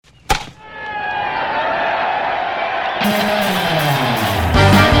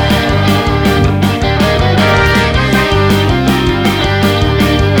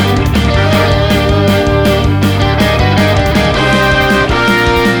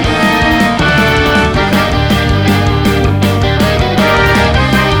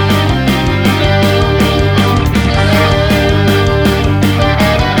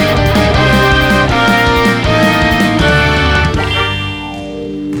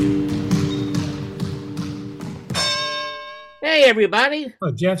Everybody. Oh,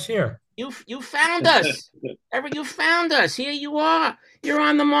 Jeff's here. You found us. You found us. Here you are. You're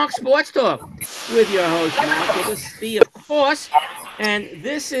on the Marc Sports Talk with your host, Marc, with us, of course. And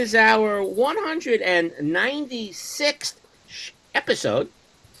this is our 196th episode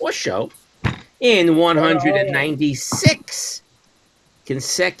or show in 196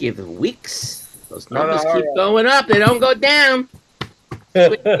 consecutive weeks. Those numbers keep going up. They don't go down.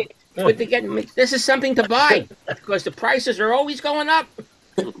 This is something to buy because the prices are always going up.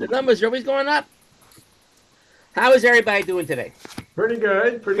 The numbers are always going up. How is everybody doing today? Pretty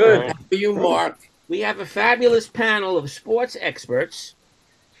good. Pretty good. How are you, Mark? We have a fabulous panel of sports experts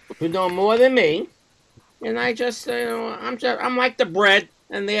who know more than me, and I just, I'm like the bread,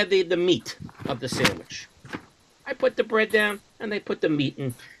 and they're the meat of the sandwich. I put the bread down, and they put the meat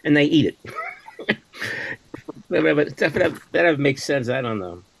in, and they eat it. That makes sense. I don't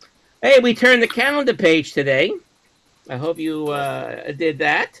know. Hey, we turned the calendar page today. I hope you did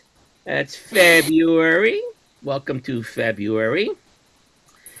that. It's February. Welcome to February.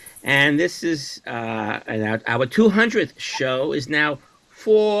 And this is our 200th show is now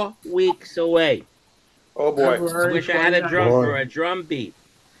 4 weeks away. Oh, boy. I wish I had a drum for a drum beat.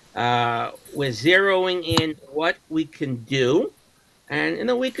 We're zeroing in what we can do. And in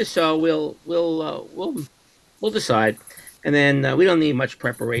a week or so, we'll decide. And then we don't need much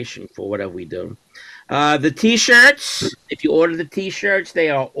preparation for whatever we do. The T-shirts, if you order the T-shirts,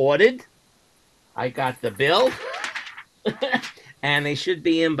 they are ordered. I got the bill. And they should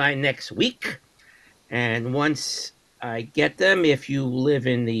be in by next week. And once I get them, if you live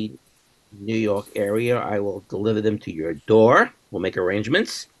in the New York area, I will deliver them to your door. We'll make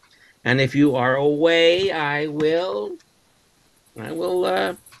arrangements. And if you are away, I will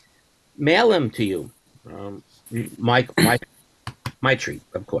mail them to you. My treat,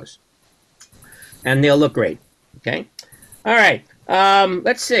 of course. And they'll look great. Okay? All right.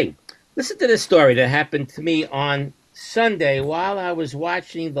 Let's see. Listen to this story that happened to me on Sunday while I was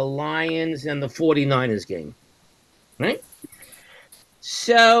watching the Lions and the 49ers game. Right?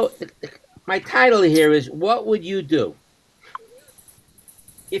 So, my title here is, what would you do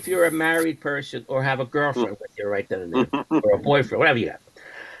if you're a married person or have a girlfriend with you right then and there, or a boyfriend, whatever you have?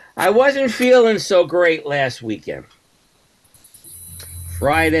 I wasn't feeling so great last weekend.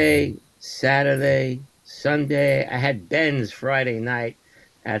 Friday, Saturday, Sunday, I had Ben's Friday night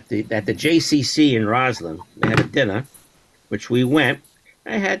at the JCC in Roslyn. They had a dinner, which we went.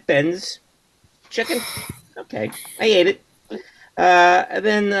 I had Ben's chicken. Okay, I ate it. And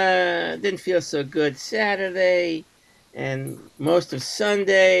then didn't feel so good Saturday and most of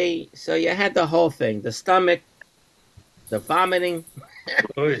Sunday. So you had the whole thing, the stomach, the vomiting.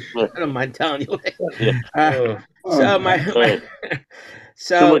 I don't mind telling you.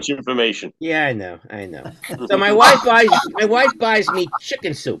 Too much information. Yeah, I know. So my wife buys me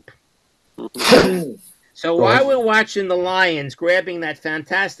chicken soup. So while we're watching the Lions grabbing that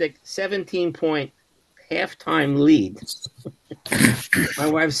fantastic 17-point halftime lead, my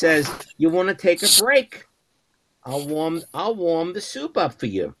wife says, "You want to take a break? I'll warm the soup up for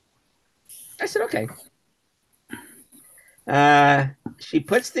you." I said, "Okay." She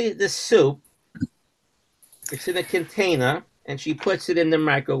puts the soup, it's in a container, and she puts it in the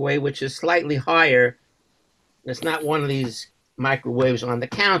microwave, which is slightly higher. It's not one of these microwaves on the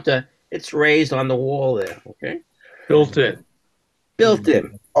counter. It's raised on the wall there, okay? Built in.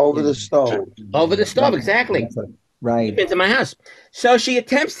 Over the stove. Over the stove, exactly. Right. Into my house. So she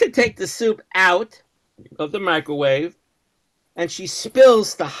attempts to take the soup out of the microwave, and she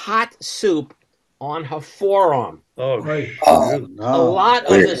spills the hot soup on her forearm. Oh, right. Oh, no. A lot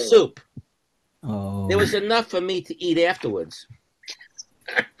of the soup. Oh. There was enough for me to eat afterwards.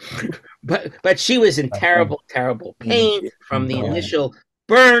 but she was in terrible pain from the initial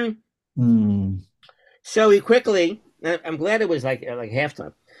burn. So we quickly, I'm glad it was like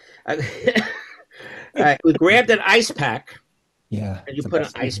halftime. We grabbed an ice pack. Yeah. And you put an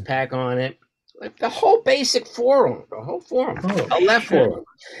ice pack on it. Like the whole basic forearm, the left forearm.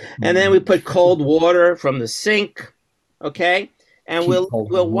 And then we put cold water from the sink, okay? And we're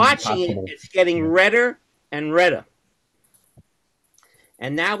watching it. It's getting redder and redder.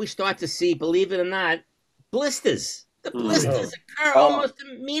 And now we start to see, believe it or not, blisters The blisters occur almost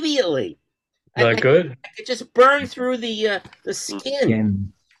immediately. Not good. It just burned through the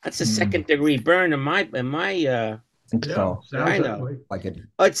skin. That's a second-degree burn in my. Think so. I know. Like it.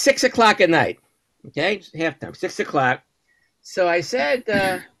 It's 6 o'clock at night. Okay, it's halftime. 6 o'clock. So I said,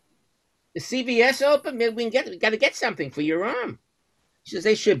 "Is CVS open? Maybe we got to get something for your arm." She says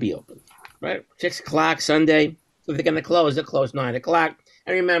they should be open, right? 6 o'clock Sunday. So if they're going to close, they'll close 9 o'clock.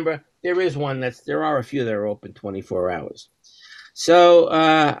 And remember, there are a few that are open 24 hours. So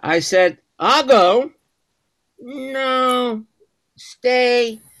I said, "I'll go." "No,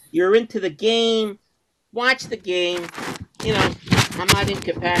 stay. You're into the game. Watch the game. You know, I'm not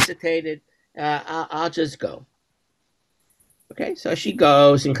incapacitated. I'll just go." Okay, so she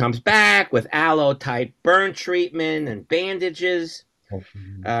goes and comes back with aloe-type burn treatment and bandages.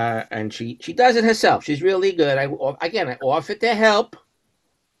 And she does it herself. She's really good. I offered to help,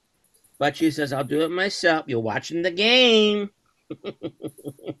 but she says, "I'll do it myself. You're watching the game."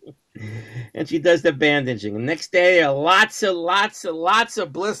 And she does the bandaging. The next day, there are lots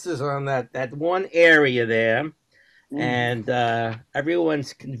of blisters on that one area there. And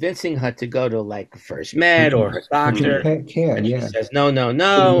everyone's convincing her to go to like First Med or her doctor. And she says, no.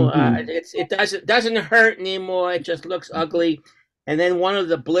 It doesn't hurt anymore. It just looks ugly. And then one of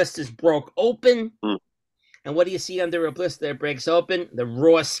the blisters broke open. And what do you see under a blister that breaks open? The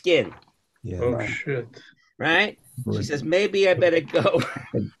raw skin. Yeah. Oh, shit. Right? She says, maybe I better go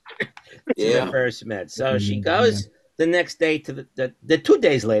to the First Med. So she goes the next day to the 2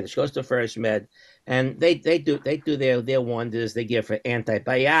 days later. She goes to First Med, and they do their wonders. They give her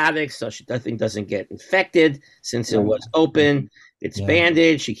antibiotics so the thing doesn't get infected since it was open. It's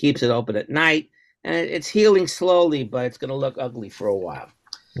bandaged. She keeps it open at night, and it's healing slowly, but it's going to look ugly for a while.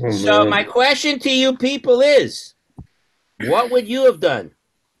 So my question to you people is, what would you have done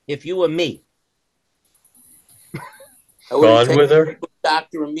if you were me? Gone with her?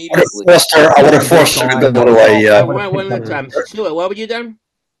 Doctor immediately. I would have forced her to go to a. One at a time. Stuart, what would you done?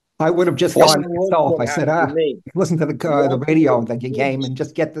 I would have just gone myself. I said, listen to the radio, the game, and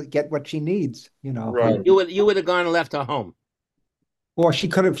just get what she needs. You know, right? You would have gone and left her home. Or she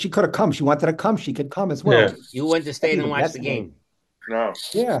could have come. She wanted to come. She could come as well. Yeah. You went to stay and watch the game. No.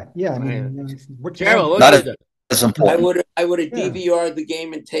 Yeah. I mean, Gerald, not as important. I would have DVR'd the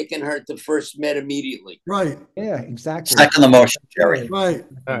game and taken her to First Med immediately. Right. Yeah, exactly. Second the motion, Jerry. Right.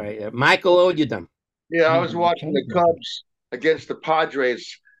 All right, Michael, what would you done? Yeah, I was watching the Cubs against the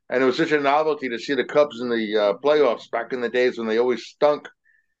Padres, and it was such a novelty to see the Cubs in the playoffs back in the days when they always stunk.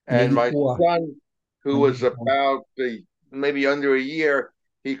 And my son, who was about maybe under a year,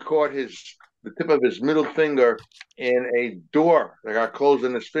 he caught the tip of his middle finger in a door that got closed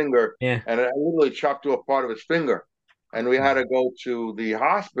in his finger, and it literally chopped to a part of his finger. And we had to go to the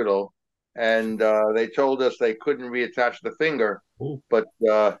hospital, and they told us they couldn't reattach the finger. But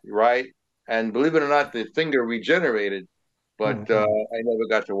and believe it or not, the finger regenerated. But I never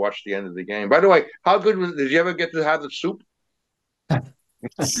got to watch the end of the game. By the way, how good did you ever get to have the soup?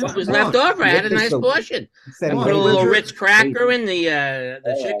 It was left over. I had a nice portion. I put a little Ritz cracker in the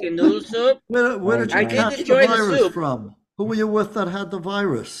chicken noodle soup. Where did you catch the virus from? Who were you with that had the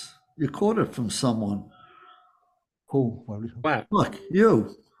virus? You caught it from someone. Who? What? Look,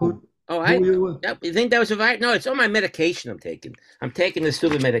 you. Who? Oh, you think that was a virus? No, it's on my medication I'm taking. I'm taking the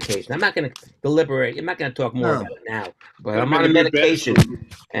stupid medication. I'm not going to deliberate. I'm not going to talk more about it now. But I'm on a medication,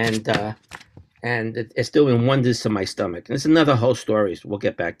 and it's doing wonders to my stomach. And it's another whole story. So we'll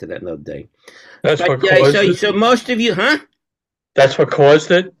get back to that another day. That's what caused it? So most of you, huh? That's what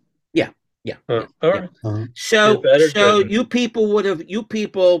caused it? Yeah. All right. So you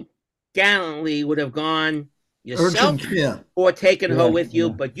people gallantly would have gone yourself or taken her with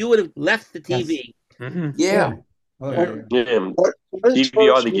you, but you would have left the TV. Yes. Mm-hmm. Yeah.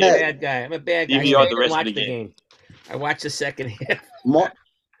 DVR the game. Bad guy. I'm a bad guy. DVR the rest of the game. I watched the second half. Mark,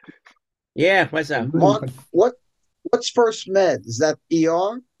 yeah, what's up? Mark, what's First Med? Is that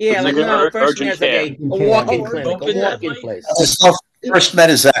ER? Yeah, It's like First Med's like a walk-in clinic, a walk-in place. First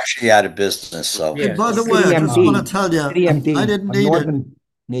Med is actually out of business. So, Hey, by the way, I just want to tell you, I didn't need it.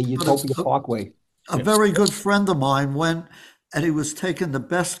 Near Utopia Parkway. A very good friend of mine went, and he was taken the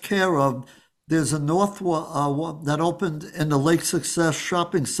best care of. There's a that opened in the Lake Success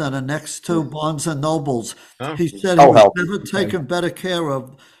Shopping Center next to Barnes and Noble's. He said he was never taken better care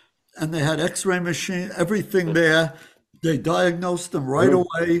of, and they had X-ray machine, everything there. They diagnosed him right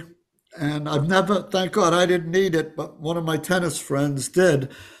away, and I've never, thank God, I didn't need it, but one of my tennis friends did,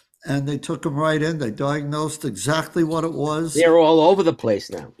 and they took him right in. They diagnosed exactly what it was. They're all over the place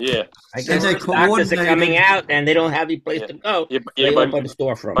now. Yeah. I guess the doctors are coming out and they don't have any place to go. They open a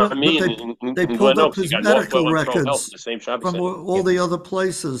storefront. But they pulled up his medical records from all the other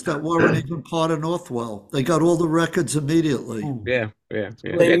places that weren't even part of Northwell. They got all the records immediately. Yeah.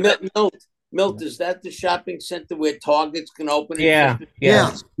 Milt, is that the shopping center where Target's going to open? Yeah,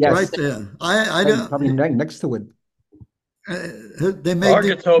 yes, right there. I don't. Probably right next to it. They made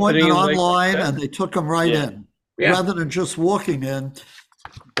the appointment online and they took them right in, rather than just walking in.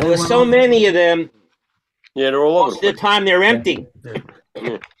 Well, there's so many of them. Yeah, they're all over. Most of the time, they're empty.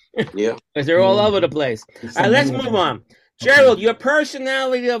 Yeah, because they're all over the place. All right, let's move on. Gerald, your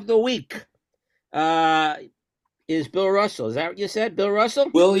personality of the week is Bill Russell. Is that what you said, Bill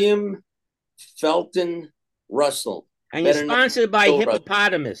Russell? William Felton Russell. And you're sponsored by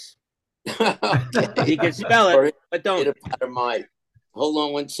Hippopotamus. You can spell it, but don't. Hold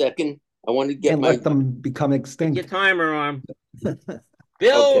on 1 second. I want to get and let them become extinct. Your timer on.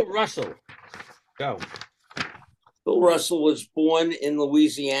 Bill Russell. Go. Bill Russell was born in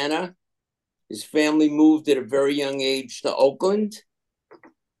Louisiana. His family moved at a very young age to Oakland.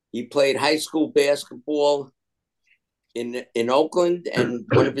 He played high school basketball in Oakland, and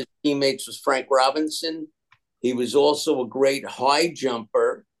one of his teammates was Frank Robinson. He was also a great high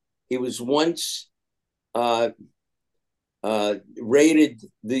jumper. He was once rated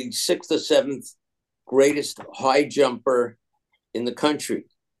the 6th or 7th greatest high jumper in the country.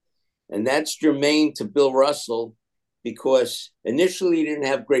 And that's germane to Bill Russell because initially he didn't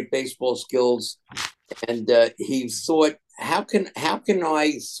have great baseball skills. And he thought, how can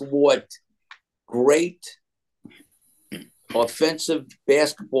I thwart great offensive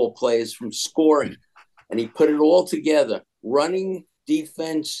basketball players from scoring? And he put it all together: running,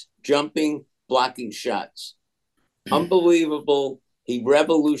 defense, jumping, blocking shots. Unbelievable. He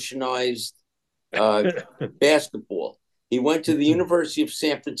revolutionized basketball. He went to the University of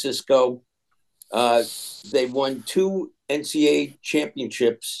San Francisco. They won 2 NCAA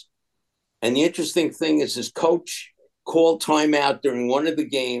championships. And the interesting thing is his coach called timeout during one of the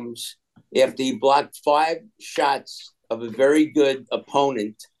games after he blocked 5 shots of a very good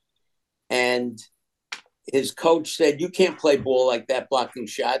opponent. And his coach said, you can't play ball like that blocking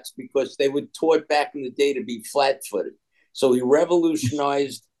shots, because they were taught back in the day to be flat-footed. So he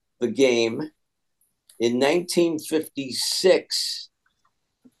revolutionized the game. In 1956,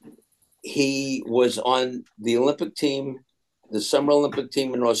 he was on the Olympic team, the Summer Olympic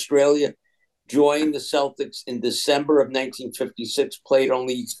team in Australia, joined the Celtics in December of 1956, played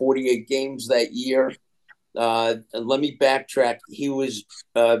only 48 games that year. And let me backtrack. He was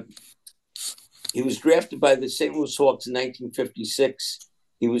drafted by the St. Louis Hawks in 1956.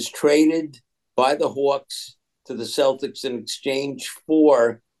 He was traded by the Hawks to the Celtics in exchange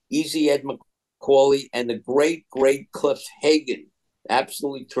for Easy Ed McCauley and the great Cliff Hagan.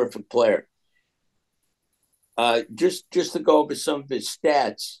 Absolutely terrific player. Just to go over some of his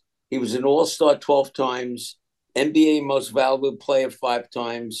stats, he was an all-star 12 times, NBA most valuable player 5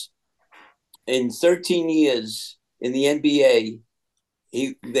 times. In 13 years in the NBA,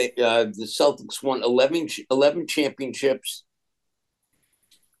 the Celtics won 11 championships.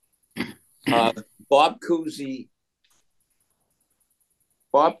 Bob Cousy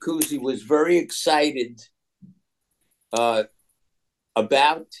was very excited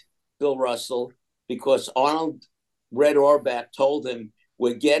about Bill Russell because Arnold Red Auerbach told him,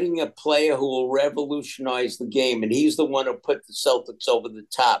 we're getting a player who will revolutionize the game, and he's the one who put the Celtics over the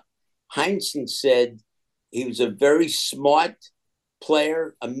top. Heinsohn said he was a very smart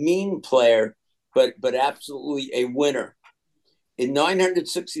player, a mean player, but absolutely a winner. In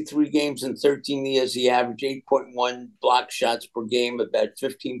 963 games in 13 years, he averaged 8.1 block shots per game, about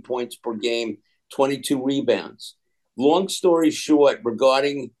 15 points per game, 22 rebounds. Long story short,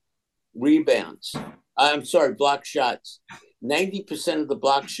 regarding block shots, 90% of the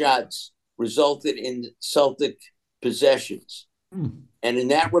block shots resulted in Celtic possessions. And in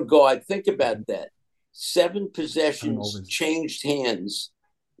that regard, think about that. 7 possessions changed hands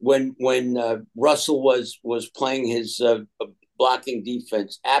when Russell was playing his blocking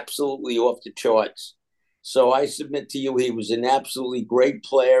defense. Absolutely off the charts. So I submit to you, he was an absolutely great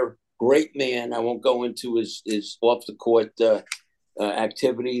player, great man. I won't go into his off the court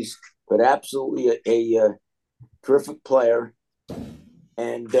activities, but absolutely a terrific player.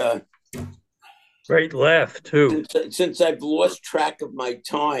 And great laugh too. Since I've lost track of my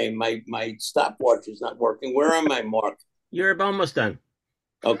time, my stopwatch is not working. Where am I, Mark? You're almost done.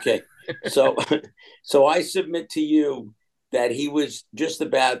 Okay. So I submit to you that he was just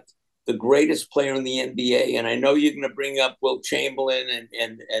about the greatest player in the NBA. And I know you're going to bring up Will Chamberlain,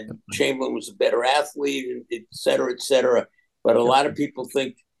 and Chamberlain was a better athlete, and et cetera. But a lot of people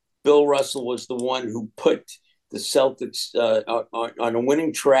think Bill Russell was the one who put the Celtics on a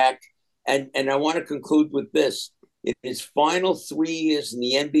winning track. And I want to conclude with this. In his final 3 years in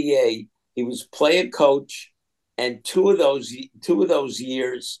the NBA, he was player coach, and two of those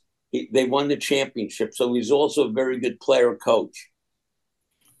years they won the championship. So he's also a very good player coach.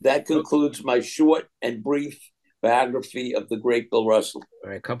 That concludes my short and brief biography of the great Bill Russell. All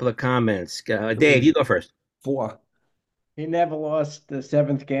right, a couple of comments. Dave, you go first. 4. He never lost the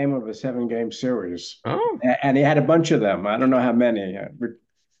 7th game of a 7-game series. Oh. And he had a bunch of them. I don't know how many.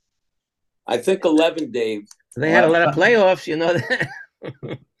 I think 11, Dave. They had a lot of playoffs, you know that.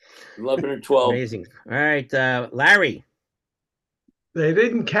 11 or 12. Amazing. All right, Larry. They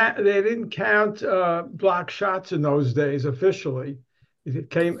didn't count block shots in those days officially. It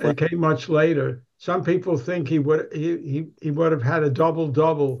came much later. Some people think he would have had a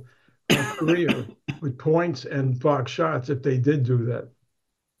double career with points and block shots if they did do that.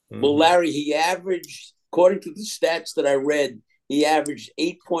 Well, Larry, he averaged, according to the stats that I read, he averaged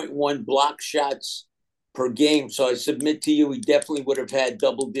 8.1 block shots per game. So I submit to you, he definitely would have had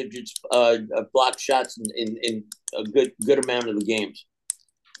double digits block shots in a good amount of the games.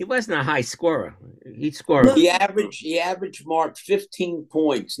 He wasn't a high scorer. He scored. He averaged Mark 15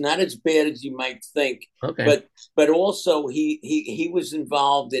 points. Not as bad as you might think. Okay. But also he was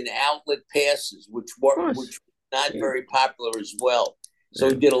involved in outlet passes, which were not very popular as well. So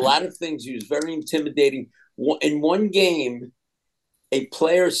he did a lot of things. He was very intimidating. In one game, a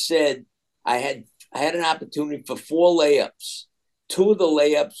player said, I had an opportunity for 4 layups. 2 of the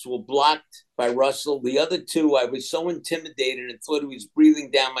layups were blocked by Russell. The other 2, I was so intimidated and thought he was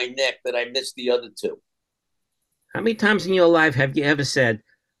breathing down my neck that I missed the other 2. How many times in your life have you ever said,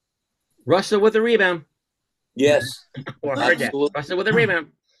 Russell with a rebound? Yes. Or heard that. Russell with a rebound.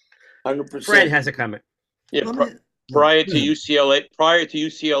 100%. Fred has a comment. Yeah, prior to UCLA's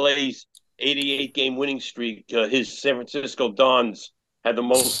 88-game winning streak, his San Francisco Dons had the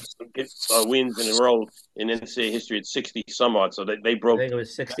most wins in a row in NCAA history at 60 some odd. So they broke. I think it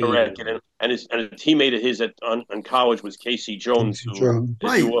was 60. And a teammate of his on college was Casey Jones.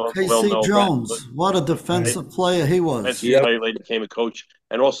 Casey Jones. What a defensive player he was. Defensive player, later became a coach.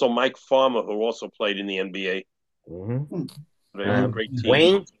 And also Mike Farmer, who also played in the NBA. Mm-hmm. Great team.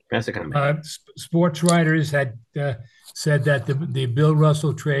 Wayne, that's a comment. Sports writers had said that the Bill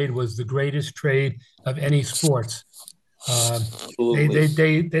Russell trade was the greatest trade of any sports. They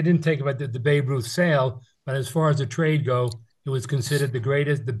didn't take about the Babe Ruth sale, but as far as the trade go, it was considered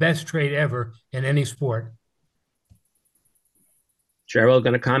the best trade ever in any sport. Gerald,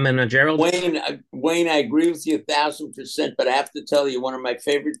 going to comment on Gerald? Wayne, I agree with you 1,000%, but I have to tell you, one of my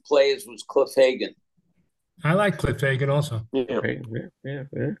favorite players was Cliff Hagan. I like Cliff Hagan also. Yeah.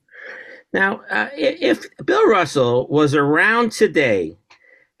 Now, if Bill Russell was around today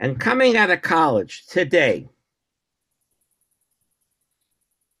and coming out of college today,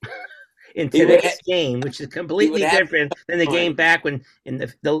 in today's game, which is completely different than the game back when in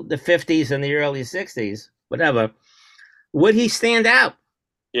the 50s and the early 60s, whatever, would he stand out?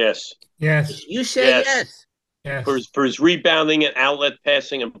 Yes. You say yes. For his rebounding and outlet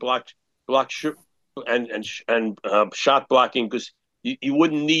passing and block and shot blocking, because you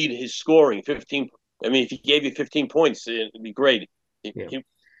wouldn't need his scoring. 15. I mean, if he gave you 15 points, it'd be great.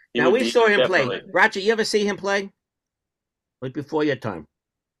 Now we saw him play. Roger, you ever see him play? Like before your time.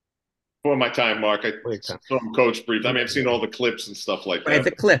 Before my time, Mark. I saw him coach brief. I mean, I've seen all the clips and stuff like that. Right, the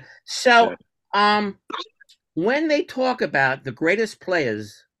clip. So, when they talk about the greatest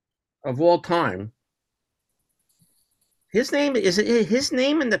players of all time, his name is his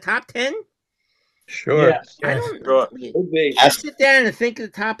name in the top 10? Sure. Yes. I sit down and think of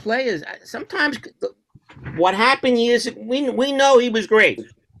the top players. Sometimes what happened is we know he was great.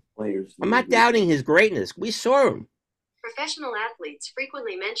 I'm not doubting his greatness. We saw him. Professional athletes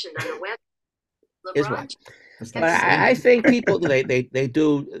frequently mentioned on the web. But I think people they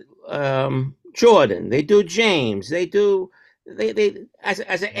do Jordan, they do James, they as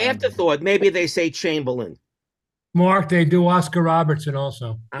an afterthought, maybe they say Chamberlain. Mark, they do Oscar Robertson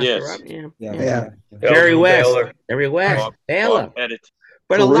also. Yeah. Jerry West, Baylor.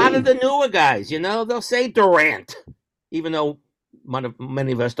 But a lot of the newer guys, they'll say Durant, even though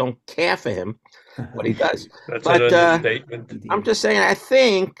many of us don't care for him, what he does. But I'm just saying, I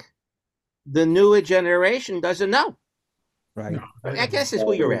think the newer generation doesn't know. Right. I guess that's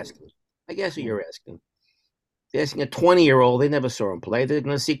who you're asking. You're asking a 20-year-old, they never saw him play. They're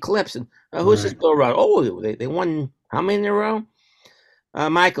going to see clips. And who's this Bill Russell? Oh, they won how many in a row?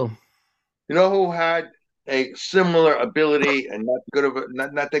 Michael. You know who had a similar ability and not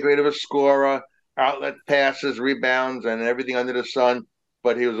that great of a scorer, outlet passes, rebounds, and everything under the sun,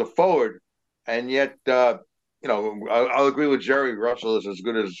 but he was a forward, and yet I'll agree with Jerry. Russell is as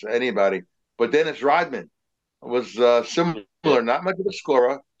good as anybody, but Dennis Rodman was similar, not much of a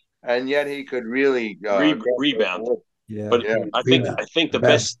scorer, and yet he could really rebound. Yeah, but I think the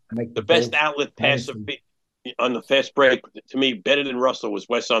best outlet passer on the fast break to me, better than Russell, was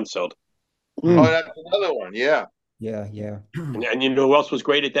Wes Unseld. Oh, that's another one. Yeah. And you know who else was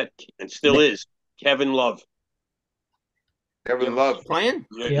great at that and still is? Kevin Love. Kevin Love playing?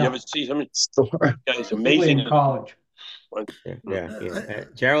 You ever see him? He's amazing in college. Yeah.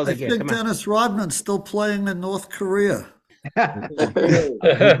 Gerald I again. think Dennis Rodman's still playing in North Korea. Gerald,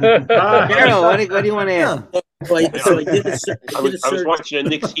 what do you want to add? I was watching a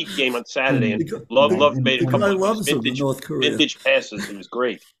Knicks Heat game on Saturday, and Love made a couple of vintage passes. It was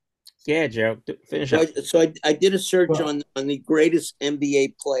great. Yeah, Gerald, finish up. So I did a search on the greatest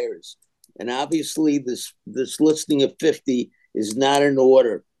NBA players, and obviously this listing of 50 is not in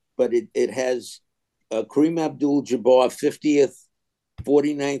order, but it has Kareem Abdul-Jabbar 50th,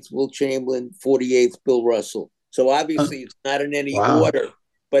 49th Will Chamberlain, 48th Bill Russell. So obviously it's not in any order,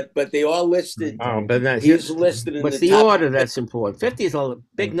 but they are listed. Oh, but he's listed in what's the top order 50. That's important. 50 is a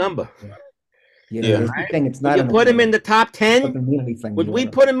big number. Yeah. Thing, it's not would you put him in the top 10? Doesn't mean anything. Would we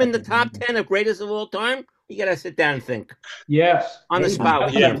put him in the top 10 of greatest of all time? You got to sit down and think. Yes. On the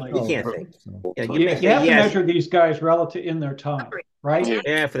spot, we can't think. You have to measure these guys relative in their time, right?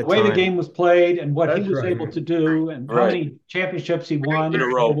 Yeah, for the way time. the game was played and what he was able to do and how many championships he won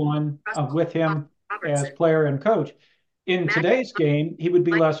with him as player and coach. In today's game, he would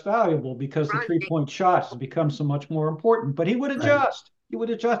be less valuable because the three-point shot has become so much more important. But he would adjust. He would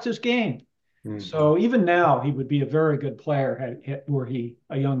adjust his game. So even now, he would be a very good player were he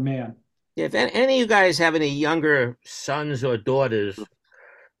a young man. Yeah, if any of you guys have any younger sons or daughters,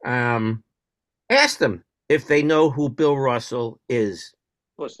 ask them if they know who Bill Russell is.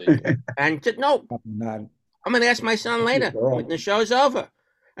 Of course they do. And no, I'm going to ask my son later when the show's over.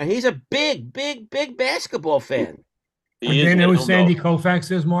 And he's a big basketball fan. Do you know who Sandy Koufax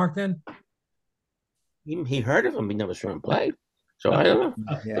is, Mark, then? He heard of him. He never saw him play. So I don't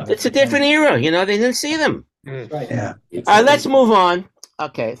know. It's a different era. They didn't see them. Right. Yeah. Let's move on.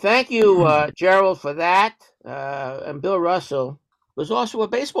 Okay. Thank you, Gerald, for that. And Bill Russell was also a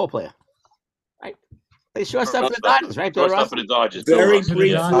baseball player. Right? They shortstop for the Dodgers, right? Bill Russell? For the Dodgers. Very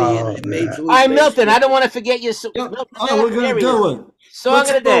briefly in Major League All right, Milton, I don't want to forget you. We're going to do it. Song of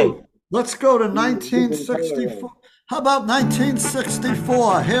the day. Let's go to 1964. How about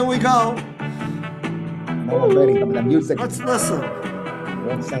 1964? Here we go. I'm ready. The music. Let's listen.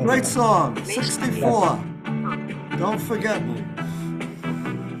 Great song, 64. Don't forget me.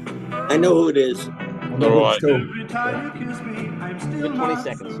 I know who it is. Every time you kiss me, I'm still 20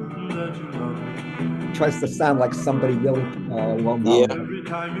 seconds. Tries to sound like somebody really well known. Yeah. Every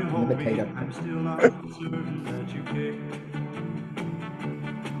time you hold me, I'm still not certain that you care.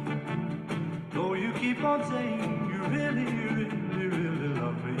 Though you keep on saying you really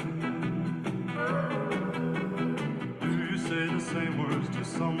love me. Do you say the same words to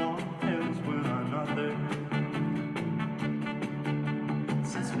someone else when I'm not there?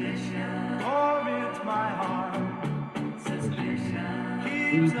 Suspicion, or it's my heart. Suspicion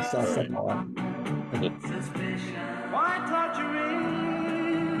keeps us apart. Suspicion, why torturing?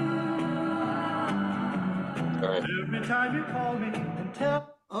 Every time you call me and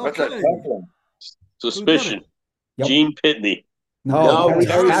tell. That's a tough one. Suspicion. Gene Pitney. No,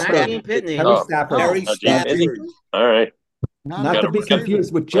 Terry Stafford. Stafford. All right. Not to be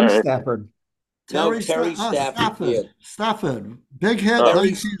confused with Jim Stafford. Terry Stafford. Stafford. Big hit,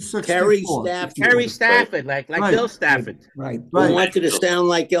 1964. Terry Stafford, like Bill Stafford. Right. He wanted to sound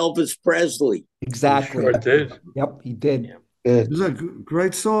like Elvis Presley. Exactly. Sure did. Yep, he did. It's a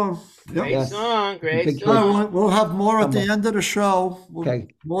great song. Great song. We'll have more at the end of the show. Okay.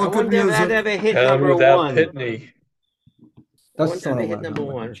 More good music. That ever hit number one. Pitney. That's hit number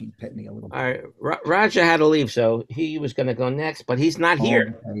one. Gene Pitney a little bit. All right, Roger had to leave, so he was going to go next, but he's not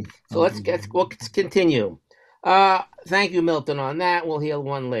here. Okay. So let's continue. Thank you, Milton, on that. We'll hear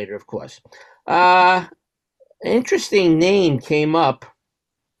one later, of course. An interesting name came up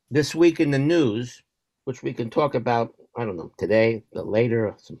this week in the news, which we can talk about, I don't know, today,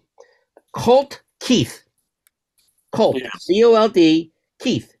 later. Colt Keith. Colt, C-O-L-D,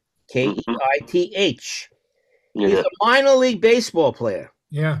 Keith, K-E-I-T-H. He's a minor league baseball player.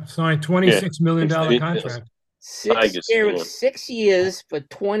 Yeah, signed $26 million contract. 6 years for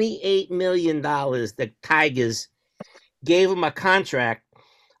 $28 million. The Tigers gave him a contract.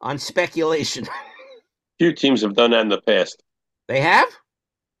 on speculation. Few teams have done that in the past. They have?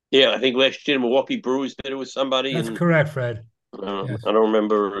 Yeah, I think last year the Milwaukee Brewers did it with somebody. That's correct, Fred. Yes. I don't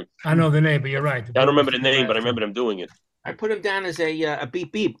remember. I know the name, but you're right. I don't remember the name, but I remember them doing it. I put him down as a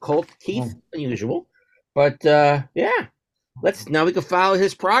beep beep. Colt Keith, unusual. But yeah, now we can follow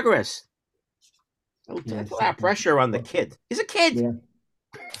his progress. That's a lot of pressure on the kid. He's a kid.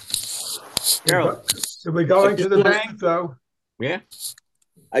 Yeah. We're going to the bank, though. Yeah.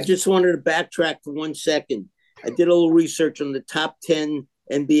 I just wanted to backtrack for 1 second. I did a little research on the top 10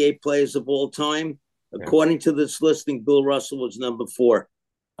 NBA players of all time. According to this listing, Bill Russell was number 4.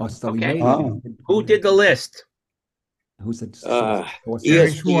 Oh, so okay. Who did the list? Who said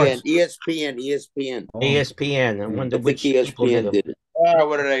ESPN. ESPN. I wonder which ESPN did it.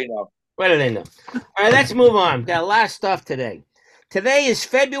 What do they know? What do they know? All right, let's move on. We've got a lot of stuff today. Today is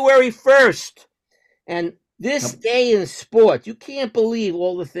February 1st. And this day in sport, you can't believe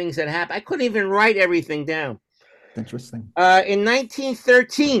all the things that happened. I couldn't even write everything down. Interesting. In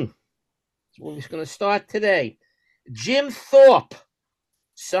 1913, we're just going to start today. Jim Thorpe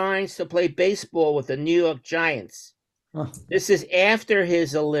signs to play baseball with the New York Giants. This is after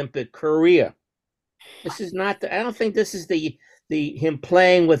his Olympic career. This is not I don't think this is the him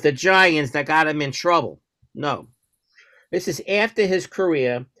playing with the Giants that got him in trouble. No. This is after his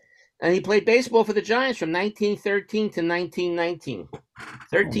career, and he played baseball for the Giants from 1913 to 1919.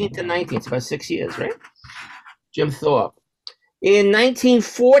 13 to 19, it's about 6 years, right? Jim Thorpe. In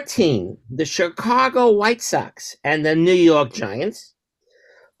 1914, the Chicago White Sox and the New York Giants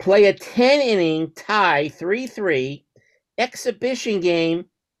play a 10-inning tie 3-3 exhibition game.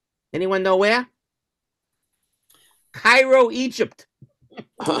 Anyone know where? Cairo, Egypt.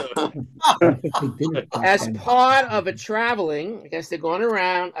 As part of a traveling, I guess they're going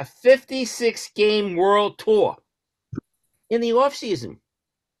around, a 56-game world tour in the off season.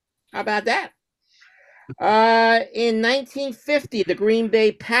 How about that? In 1950, the Green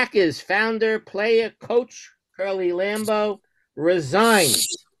Bay Packers founder, player, coach Curly Lambeau resigns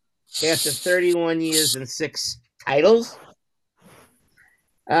after 31 years and 6 titles.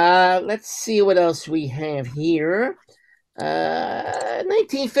 Let's see what else we have here.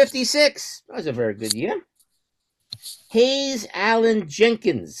 1956. That was a very good year. Hayes Allen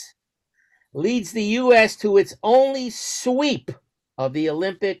Jenkins leads the U.S. to its only sweep of the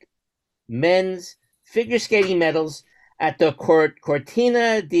Olympic men's figure skating medals at the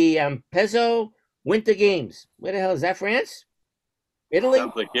Cortina d'Ampezzo Winter Games. Where the hell is that, France? Italy?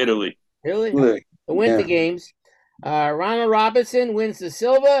 Sounds like Italy. The Winter Games. Ronald Robinson wins the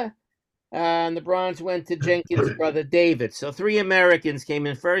silver, and the bronze went to Jenkins' brother David. So 3 Americans came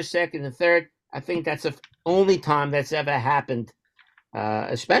in first, second, and third. I think that's the only time that's ever happened,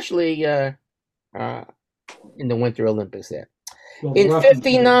 especially in the Winter Olympics there. In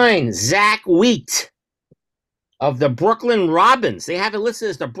 59, Zach Wheat of the Brooklyn Robins. They have it listed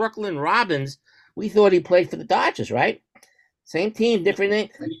as the Brooklyn Robins. We thought he played for the Dodgers, right? Same team, different name.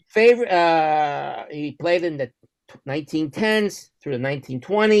 He played in the 1910s through the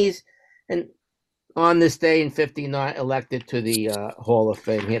 1920s, and on this day in 59, elected to the Hall of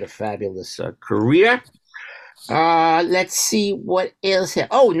Fame. He had a fabulous career. Let's see what else here.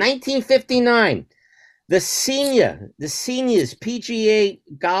 1959, the seniors PGA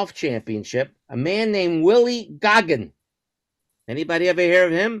Golf Championship. A man named Willie Goggin. Anybody ever hear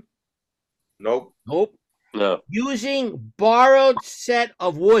of him? Nope. No. Using borrowed set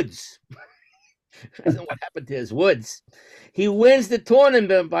of woods. I don't know what happened to his woods. He wins the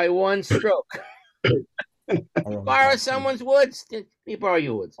tournament by 1 stroke. Borrow someone's woods. He borrow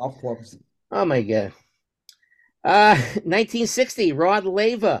your woods. Oh my God. 1960, Rod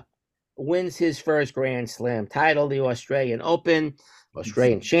Laver wins his first Grand Slam title, the Australian Open,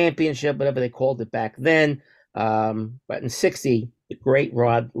 Australian Championship, whatever they called it back then. But in 60, the great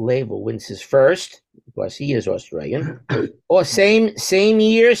Rod Laver wins his first, because he is Australian. Or same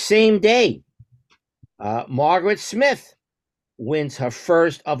year, same day. Margaret Smith wins her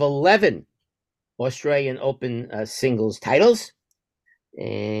first of 11 Australian Open singles titles.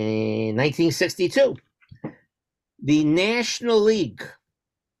 In 1962, the National League,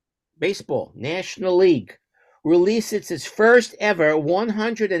 Baseball National League, releases its first ever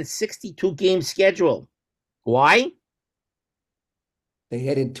 162 game schedule. Why? They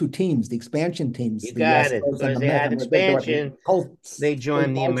added 2 teams, the expansion teams. You got it. Because they had expansion, they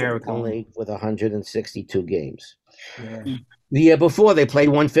joined the American League with 162 games. Yeah. The year before, they played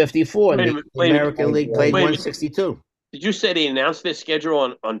 154, and the American League played 162. Did you say they announced their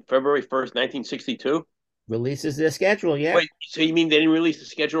schedule on February 1st, 1962? Releases their schedule, yeah. Wait, so you mean they didn't release the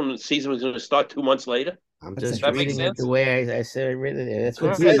schedule and the season was going to start 2 months later? I'm just reading it the way I said it. That's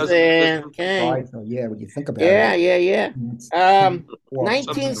what it says there. Okay. So, yeah, when you think about it. Yeah.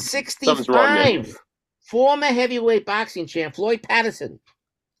 1965. Former heavyweight boxing champ Floyd Patterson.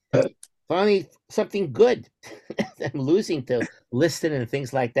 Finally, something good. I'm losing to Liston and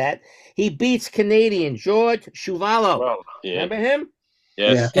things like that. He beats Canadian George Chuvalo. Well, yeah. Remember him?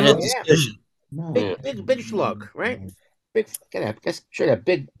 Yes. In a decision. Big slug, right? Big, should have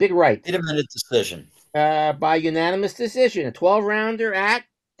big right. 8-minute decision. By unanimous decision, a 12-rounder at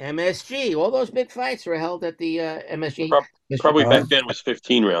MSG. All those big fights were held at the MSG. Probably back then was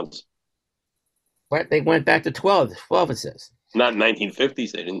 15 rounds. But they went back to 12. 12 it says. Not in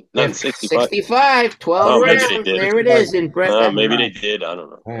 1950s. They didn't. Not in 65. 65, 12 rounds. There it is in Brett. Maybe they did. I don't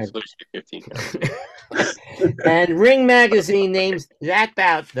know. It's 15 rounds. And Ring Magazine names that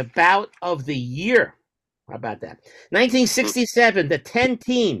bout the bout of the year. How about that? 1967, the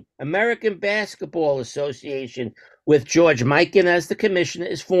 10-team American Basketball Association with George Mikan as the commissioner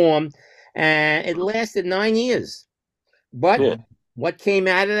is formed, and it lasted 9 years. But what came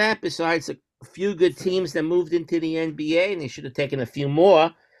out of that, besides a few good teams that moved into the NBA, and they should have taken a few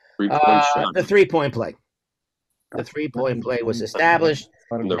more, the three-point play. The three-point play was established.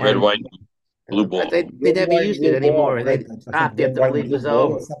 The red, white, blue ball. They never used it anymore. They stopped after the league was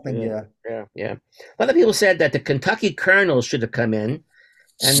over. Yeah. A lot of people said that the Kentucky Colonels should have come in,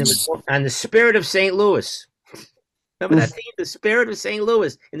 and it was on the Spirit of St. Louis. Remember that team, the Spirit of St.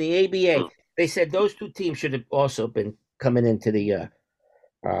 Louis in the ABA? They said those two teams should have also been coming into the.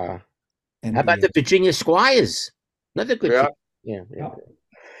 How about the Virginia Squires? Another good team. Yeah.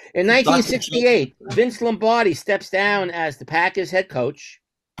 In 1968, Vince Lombardi steps down as the Packers head coach.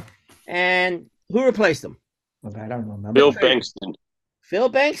 And who replaced him? I don't remember. Bill Bankston.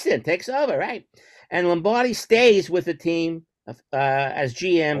 Phil Bankston takes over, right? And Lombardi stays with the team as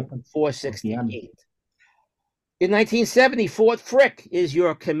GM 468. In 1970, Fort Frick is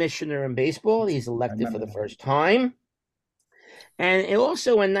your commissioner in baseball. He's elected for the first time. And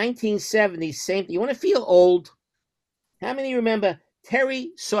also in 1970, you want to feel old? How many remember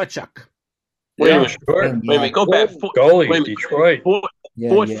Terry Sawchuk? Wait a minute. Go back. Goalie, Detroit.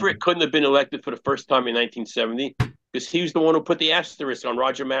 Fort Frick couldn't have been elected for the first time in 1970 because he was the one who put the asterisk on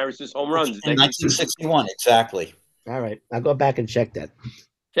Roger Maris's home runs. In 1961, exactly. All right. I'll go back and check that.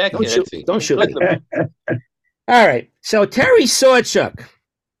 Don't shoot me. All right. So Terry Sawchuk,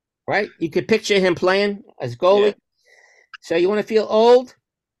 right? You could picture him playing as goalie. Yeah. So you want to feel old?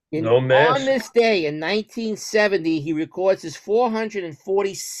 On this day in 1970, he records his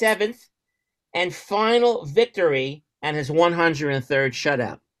 447th and final victory and his 103rd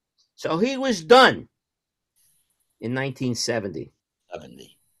shutout. So he was done in 1970.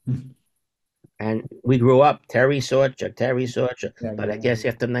 And we grew up, Terry Sawchuk. But I guess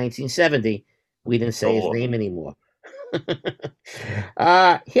after 1970, we didn't say his name anymore.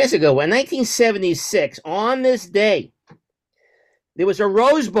 Here's a good one. 1976, on this day, there was a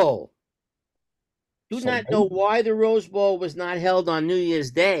Rose Bowl. Do not know why the Rose Bowl was not held on New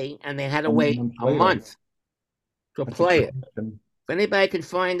Year's Day, and they had to wait a month to play it. If anybody can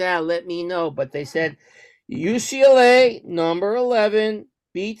find out, let me know. But they said UCLA, number 11,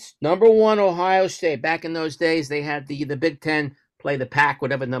 beats number 1 Ohio State. Back in those days, they had the Big Ten play the Pac,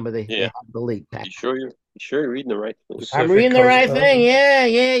 whatever number they had the league. Pac. You sure you're reading the right thing? I'm reading the right thing.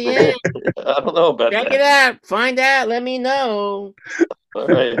 Yeah. I don't know about that. Check it out. Find out. Let me know. All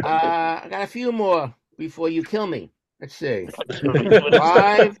right. I got a few more before you kill me. Let's see.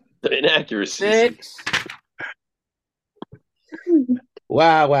 5, inaccuracies. 6.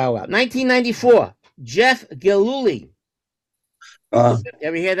 Wow. 1994. Jeff Gillooly.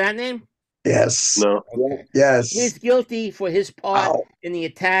 Ever hear that name? Yes. No. Okay. Yes. He's guilty for his part in the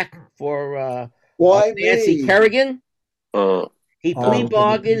attack for why Nancy Kerrigan. He plea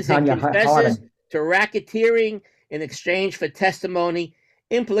bargains and confesses to racketeering in exchange for testimony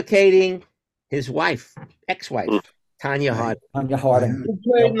implicating his wife, ex-wife, Tanya Harding. Who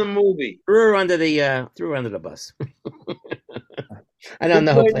played in the movie? Threw her under the bus. I don't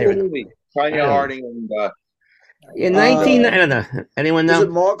know who played in the movie. Tanya Harding and in 19. I don't know. Anyone know? Is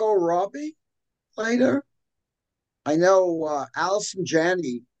it Margot Robbie played her? I know Allison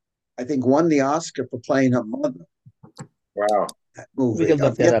Janney, I think, won the Oscar for playing her mother. Wow. That movie. We can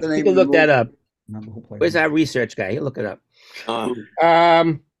look that up. You can look that up. Where's our research guy? He'll look it up.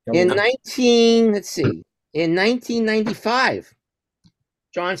 In 1995,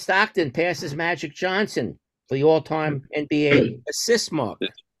 John Stockton passes Magic Johnson for the all-time NBA assist mark.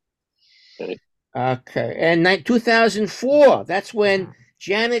 Okay, and 2004, that's when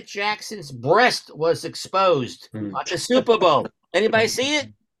Janet Jackson's breast was exposed at the Super Bowl. Anybody see it?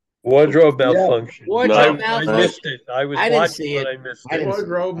 Wardrobe malfunction. Wardrobe I missed it. I was didn't watching see it. it. I missed I it. didn't see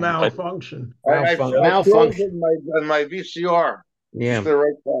Wardrobe it. malfunction. I saw Malfunction. it on my VCR. Yeah. Just the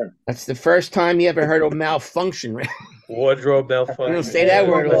right time. That's the first time you ever heard of malfunction, right? Wardrobe malfunction. You don't say that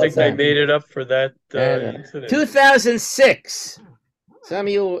word all I the think they time. made it up for that incident. 2006. Some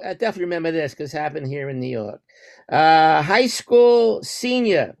of you definitely remember this because it happened here in New York. High school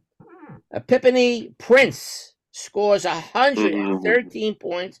senior Epiphany Prince scores 113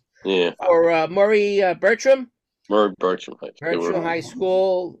 points for Murray Bertram. Murray Bertram. Bertram High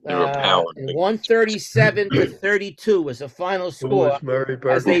School. They were powered. 137-32 was the final score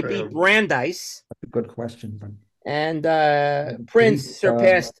as they beat Brandeis. That's a good question. But... And Prince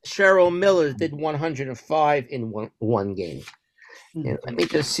surpassed Cheryl Miller, did 105 in one game. And let me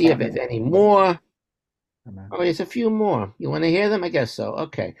just see if there's any more. Oh, there's a few more. You want to hear them? I guess so.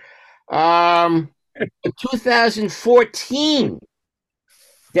 Okay. In 2014,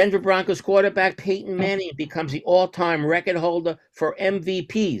 Denver Broncos quarterback Peyton Manning becomes the all-time record holder for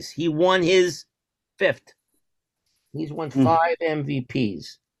MVPs. He won his 5th. He's won 5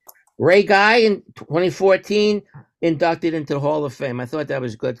 MVPs. Ray Guy in 2014 inducted into the Hall of Fame. I thought that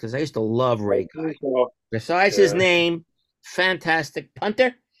was good because I used to love Ray Guy. Besides his name, fantastic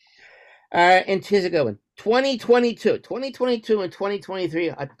punter. And here's a good one. 2022 and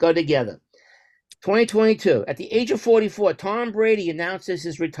 2023 go together. 2022, at the age of 44, Tom Brady announces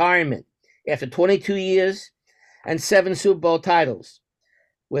his retirement after 22 years and 7 Super Bowl titles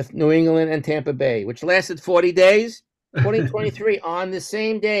with New England and Tampa Bay, which lasted 40 days. 2023, on the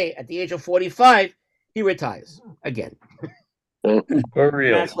same day, at the age of 45, he retires again. For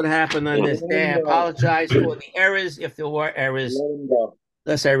real. That's what happened on this day. I apologize for the errors, if there were errors,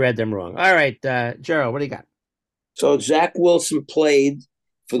 unless I read them wrong. All right, Gerald, what do you got? So Zach Wilson played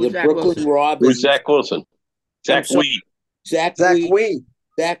for the Brooklyn Robins. Who's Zach Wilson? Zach Wheat. Zach Wheat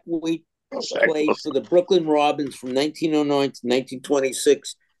played for the Brooklyn Robins from 1909 to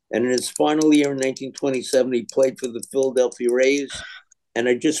 1926. And in his final year in 1927, he played for the Philadelphia Rays. And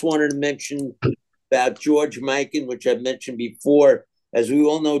I just wanted to mention about George Mikan, which I've mentioned before. As we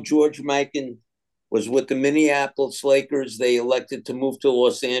all know, George Mikan was with the Minneapolis Lakers. They elected to move to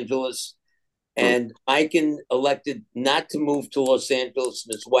Los Angeles. And Mikan elected not to move to Los Angeles.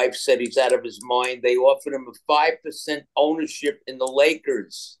 And his wife said he's out of his mind. They offered him a 5% ownership in the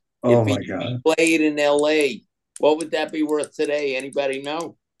Lakers if he played in L.A. What would that be worth today? Anybody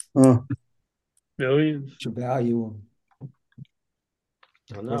know? Millions. What's your value? I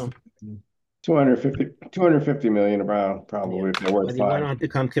don't know. 250 million around, probably. If they're worth But he went on to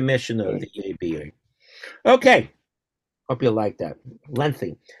become commissioner of the ABA. Okay. Hope you like that.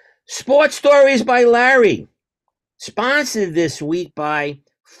 Lengthy. Sports Stories by Larry. Sponsored this week by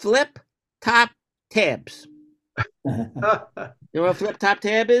Flip Top Tabs. You know what a Flip Top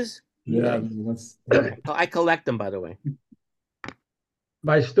Tab is? Yeah. I collect them, by the way.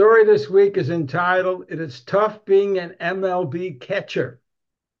 My story this week is entitled, "It is Tough Being an MLB Catcher."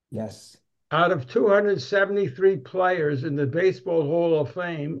 Yes. Out of 273 players in the Baseball Hall of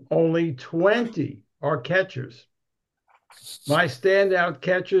Fame, only 20 are catchers. My standout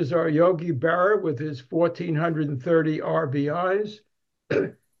catchers are Yogi Berra with his 1,430 RBIs,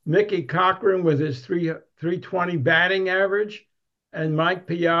 Mickey Cochran with his 320 batting average, and Mike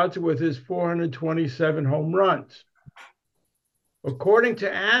Piazza with his 427 home runs. According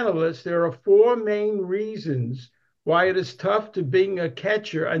to analysts, there are 4 main reasons why it is tough to being a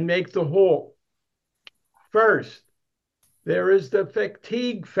catcher and make the Hall. First, there is the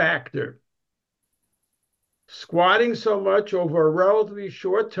fatigue factor. Squatting so much over a relatively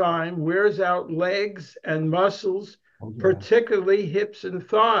short time wears out legs and muscles, particularly hips and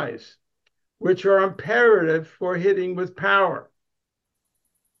thighs, which are imperative for hitting with power.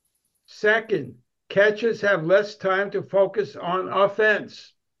 Second, catchers have less time to focus on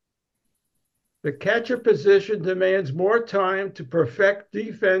offense. The catcher position demands more time to perfect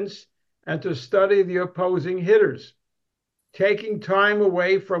defense and to study the opposing hitters, taking time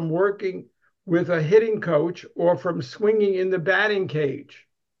away from working with a hitting coach or from swinging in the batting cage.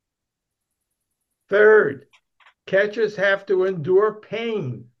 Third, catchers have to endure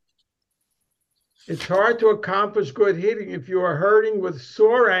pain. It's hard to accomplish good hitting if you are hurting with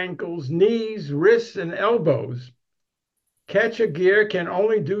sore ankles, knees, wrists, and elbows. Catcher gear can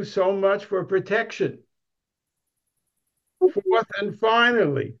only do so much for protection. Fourth and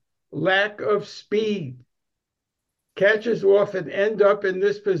finally, lack of speed. Catchers often end up in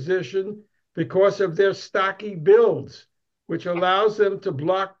this position because of their stocky builds, which allows them to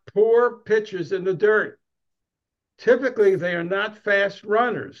block poor pitches in the dirt. Typically, they are not fast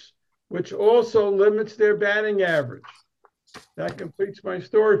runners, which also limits their batting average. That completes my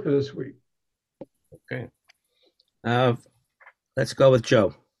story for this week. Okay. Let's go with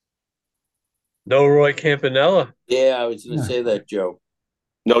Joe. No Roy Campanella. Yeah, I was going to say that, Joe.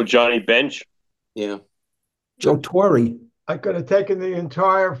 No Johnny Bench. Yeah. Joe Torre. I could have taken the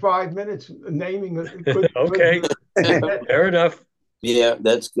entire 5 minutes naming it. Okay. Fair enough. Yeah,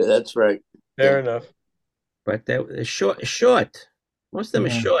 that's good. That's right. Fair enough. But they're short. Most of them are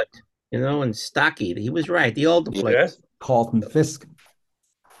short, and stocky. He was right. The older players. Yes. Carlton Fisk.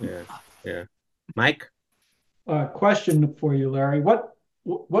 Yeah. Mike? Question for you, Larry.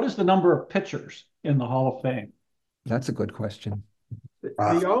 What is the number of pitchers in the Hall of Fame? That's a good question.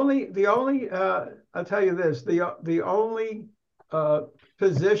 The only I'll tell you this, the only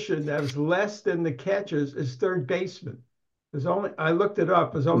position that is less than the catchers is third baseman. I looked it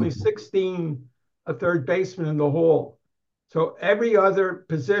up, there's only 16 third baseman in the Hall. So every other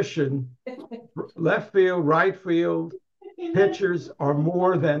position, left field, right field, pitchers are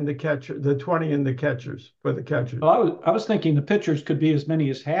more than the catcher, the 20 in the catchers for the catchers. Well, I was thinking the pitchers could be as many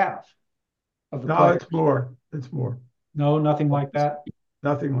as half of the No, players. It's more. No, nothing like that.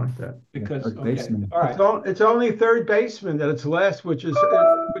 Nothing like that. Because all right. It's only third baseman that it's less, which is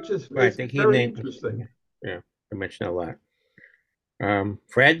Right, I think he named interesting. Yeah, I mentioned a lot.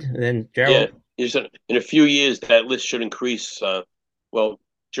 Fred, and then Gerald. Yeah, in a few years that list should increase. Joe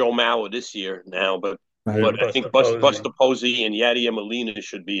Mauer this year now, but I think Buster Posey and Yadier Molina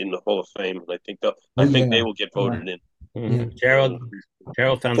should be in the Hall of Fame, and I think they will get voted in. Mm-hmm.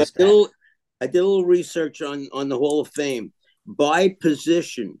 Gerald found the stat. I did a little research on the Hall of Fame. By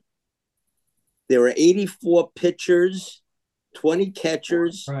position, there are 84 pitchers, 20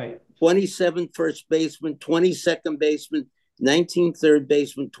 catchers, 27 first basemen, 20 second basemen, 19 third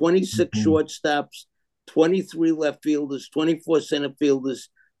basemen, 26 shortstops, 23 left fielders, 24 center fielders,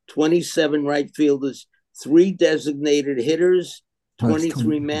 27 right fielders, 3 designated hitters,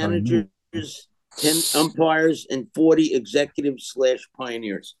 23 managers, 10 umpires, and 40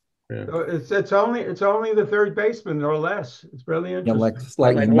 executives/pioneers. Yeah. So it's only the third baseman or less. It's really interesting. Yeah,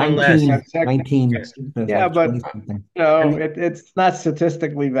 like 19. Yeah, but it's not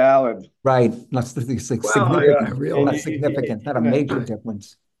statistically valid. Right, not significant. Not significant. Not a major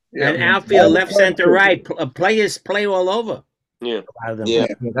difference. Yeah. And outfield, left, center, right. Players play all over. Yeah,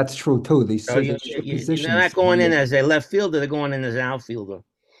 that's true too. These positions. They're not going in as a left fielder. They're going in as an outfielder.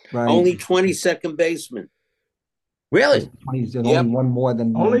 Right. Only 20 second basemen. Really? Only one more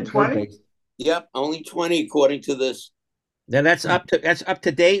than only 20. Yep, only 20 according to this. Then that's up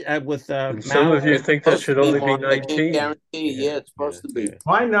to date with. Some of you think that should only be 19. Yeah, it's supposed to be.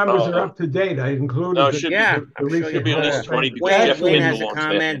 My numbers are up to date. I included. No, it should be at least 20. Wayne has a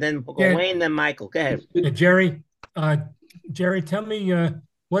comment. Then Wayne, then Michael. Go ahead. Jerry, tell me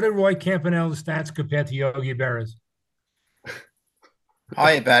what did Roy Campanella's stats compared to Yogi Berra's?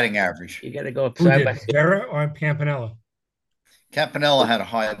 High batting average. You got to go up side by side. Berra or Campanella? Campanella had a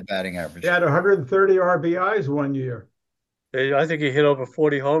high batting average. He had 130 RBIs one year. I think he hit over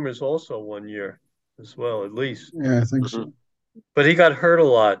 40 homers also one year as well, at least. Yeah, I think so. But he got hurt a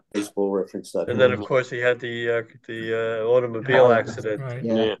lot. Baseball reference. And then, of course, he had the automobile accident.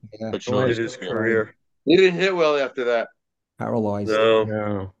 Right. Which ended his career. He didn't hit well after that. Paralyzed.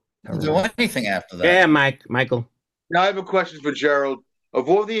 No. Didn't do anything after that. Yeah, Michael. Now I have a question for Gerald. Of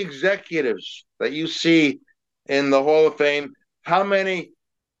all the executives that you see in the Hall of Fame, how many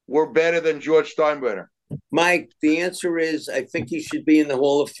were better than George Steinbrenner? Mike, the answer is I think he should be in the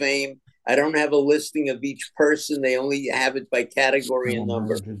Hall of Fame. I don't have a listing of each person. They only have it by category and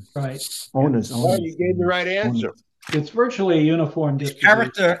number. Right. Owners. Oh, you gave the right answer. It's virtually a uniform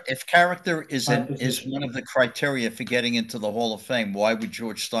distribution. If character is one of the criteria for getting into the Hall of Fame, why would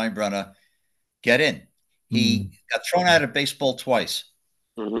George Steinbrenner get in? He got thrown out of baseball twice.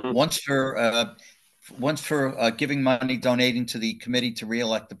 Once for giving money, donating to the committee to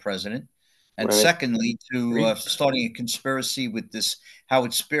reelect the president, and secondly to starting a conspiracy with this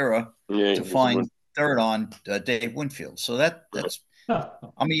Howard Spira to find third on Dave Winfield. So that's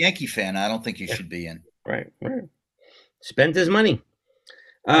I'm a Yankee fan. I don't think he should be in. Right. Spent his money.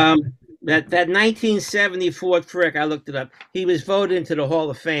 That 1974 trick, I looked it up. He was voted into the Hall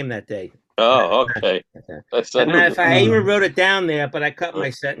of Fame that day. Oh, okay. I even wrote it down there, but I cut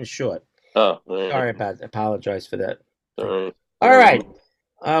my sentence short. Oh, sorry about that. Apologize for that. All right.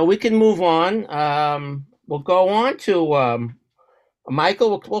 We can move on. We'll go on to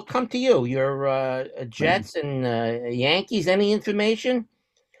Michael. We'll come to you. Your Jets and Yankees. Any information?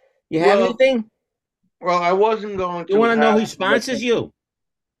 You have anything? Well, I wasn't going to. You want to know who sponsors you?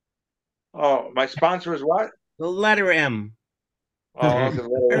 Oh, my sponsor is what? The letter M.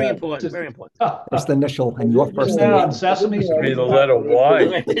 Very important. Very important. First initial and your first Isn't that initial. on Sesame Street? Read the letter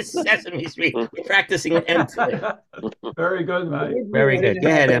Y. Sesame Street. We're practicing with M today. Very good, mate. Very good. Go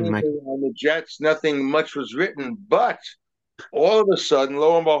ahead, Mike. On the Jets, nothing much was written, but all of a sudden,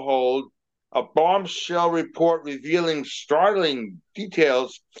 lo and behold, a bombshell report revealing startling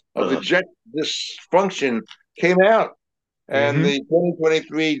details of the Jet dysfunction came out. And the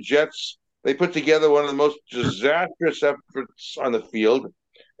 2023 Jets, they put together one of the most disastrous efforts on the field.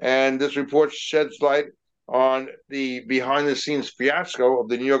 And this report sheds light on the behind-the-scenes fiasco of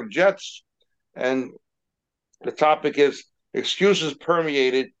the New York Jets. And the topic is excuses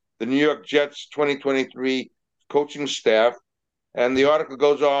permeated the New York Jets 2023 coaching staff. And the article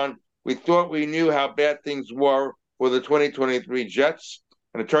goes on, we thought we knew how bad things were for the 2023 Jets.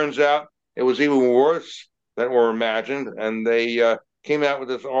 And it turns out it was even worse than were imagined. And they came out with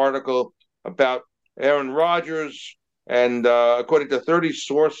this article about Aaron Rodgers. And according to 30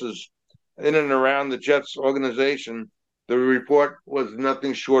 sources in and around the Jets organization, the report was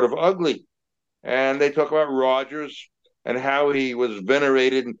nothing short of ugly. And they talk about Rodgers and how he was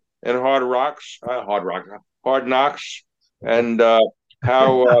venerated in Hard Knocks, and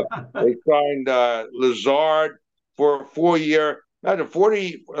how they signed Lazard for a 4-year,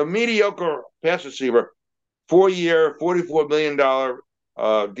 a mediocre pass receiver, 4-year, $44 million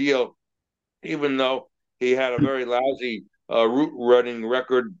deal, even though he had a very lousy route running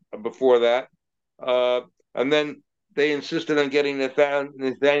record before that. And then they insisted on getting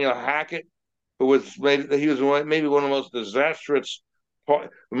Nathaniel Hackett, who was maybe one of the most disastrous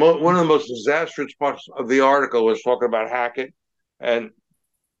parts of the article was talking about Hackett, and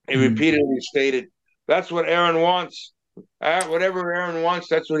he repeatedly stated that's what Aaron wants. Whatever Aaron wants,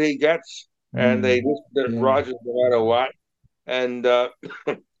 that's what he gets. And they listed Rodgers no matter what. And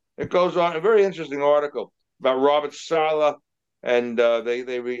it goes on, a very interesting article about Robert Saleh, and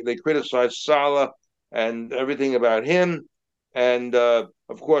they criticize Saleh and everything about him, and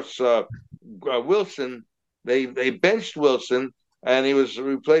of course Wilson. They benched Wilson, and he was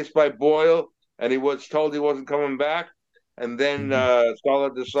replaced by Boyle, and he was told he wasn't coming back, and then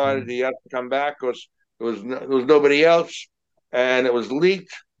Saleh decided he had to come back because there was nobody else, and it was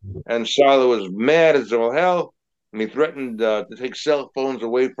leaked, and Saleh was mad as all hell, and he threatened to take cell phones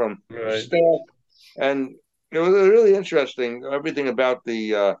away from staff, and it was really interesting, everything about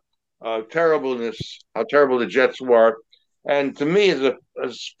the terribleness, how terrible the Jets were. And to me, as a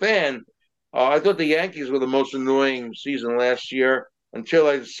fan, I thought the Yankees were the most annoying season last year until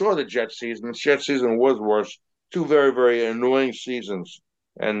I saw the Jets season. The Jets season was worse. 2 very, very annoying seasons.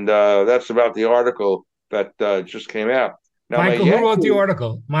 And that's about the article that just came out. Now, Michael, who wrote the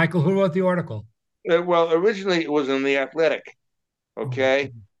article? Michael, who wrote the article? Well, originally it was in The Athletic,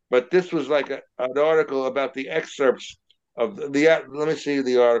 okay? But this was like an article about the excerpts of let me see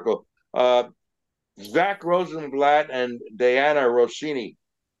the article. Zach Rosenblatt and Diana Rossini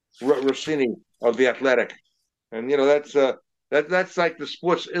of The Athletic. And, that's like the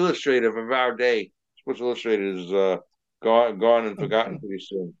Sports Illustrated of our day. Sports Illustrated is gone and forgotten pretty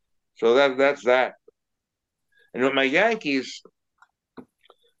soon. So that's that. And with my Yankees,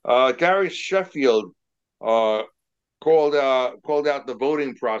 Gary Sheffield called out the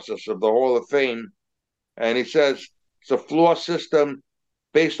voting process of the Hall of Fame, and he says it's a flawed system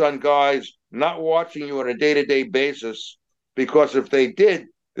based on guys not watching you on a day-to-day basis, because if they did,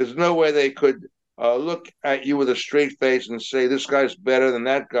 there's no way they could look at you with a straight face and say this guy's better than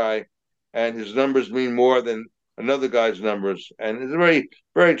that guy, and his numbers mean more than another guy's numbers. And it's very,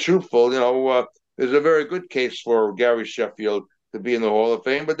 very truthful. There's a very good case for Gary Sheffield to be in the Hall of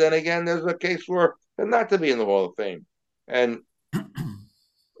Fame, but then again, there's a case for him not to be in the Hall of Fame. And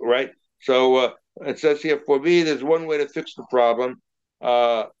right, so it says here, for me, there's one way to fix the problem.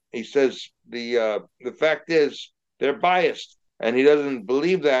 He says the fact is they're biased, and he doesn't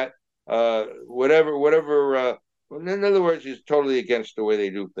believe that. Whatever. In other words, he's totally against the way they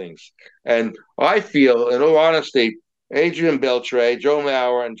do things. And I feel, in all honesty, Adrian Beltre, Joe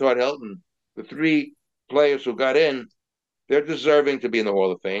Mauer, and Todd Helton, the 3 players who got in, they're deserving to be in the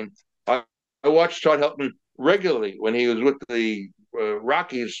Hall of Fame. I watched Todd Helton regularly when he was with the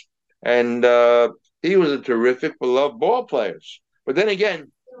Rockies, and he was a terrific, beloved ball player. But then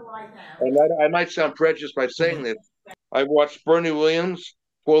again, and I might sound prejudiced by saying this, I've watched Bernie Williams,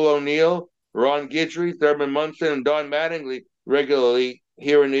 Paul O'Neill, Ron Guidry, Thurman Munson, and Don Mattingly regularly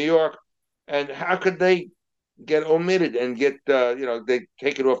here in New York. And how could they get omitted and get, they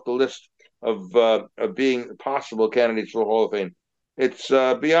take it off the list of being possible candidates for the Hall of Fame? It's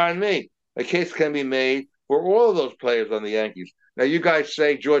beyond me. A case can be made for all of those players on the Yankees. Now, you guys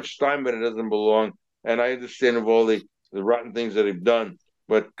say George Steinbrenner doesn't belong, and I understand of all the the rotten things that they've done.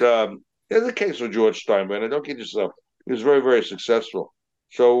 But there's a case with George Steinbrenner. Don't kid yourself. He was very, very successful.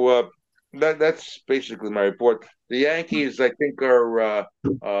 So that's basically my report. The Yankees, I think, are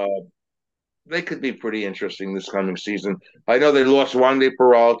they could be pretty interesting this coming season. I know they lost Wandy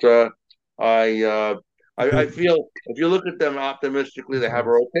Peralta. I feel if you look at them optimistically, they have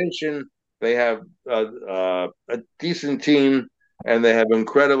a rotation. They have a decent team, and they have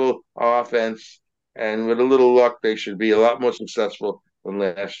incredible offense. And with a little luck, they should be a lot more successful than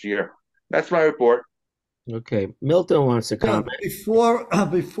last year. That's my report. Okay, Milton wants to comment.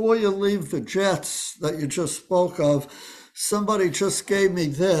 Before you leave the Jets that you just spoke of, somebody just gave me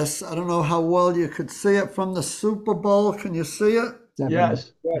this. I don't know how well you could see it from the Super Bowl. Can you see it?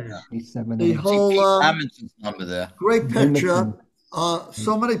 Yes. The whole number there. Great picture.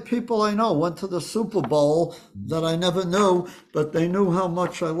 So many people I know went to the Super Bowl that I never knew, but they knew how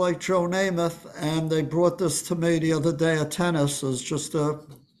much I like Joe Namath, and they brought this to me the other day at tennis as just a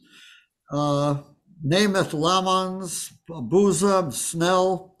Namath, Lamons, Boozer,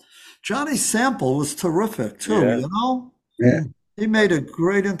 Snell. Johnny Sample was terrific too, you know? Yeah. He made a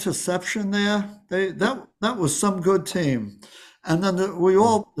great interception there. That was some good team. And then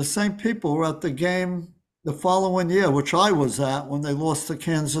the same people were at the game the following year, which I was at when they lost to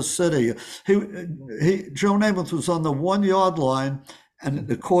Kansas City. Joe Namath was on the 1 yard line, and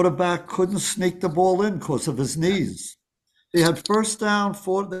the quarterback couldn't sneak the ball in because of his knees. He had first down,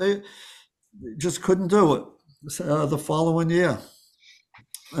 they just couldn't do it the following year.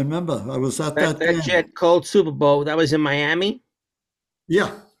 I remember I was at that game. Jet Cold Super Bowl, that was in Miami?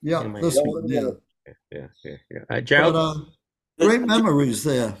 Yeah. This one, yeah. Gerald? Great memories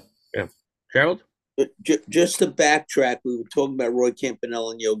there. Yeah. Gerald? Just to backtrack, we were talking about Roy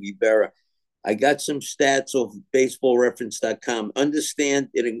Campanella and Yogi Berra. I got some stats off baseballreference.com. Understand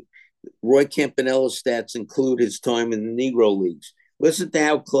it. Roy Campanella's stats include his time in the Negro Leagues. Listen to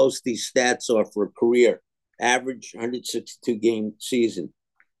how close these stats are for a career. Average 162 game season.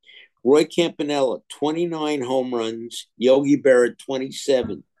 Roy Campanella, 29 home runs. Yogi Berra,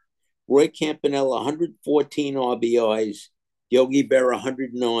 27. Roy Campanella, 114 RBIs. Yogi Berra,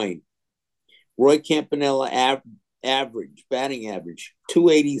 109. Roy Campanella batting average,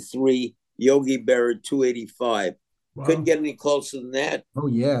 283. Yogi Berra, 285. Wow. Couldn't get any closer than that. Oh,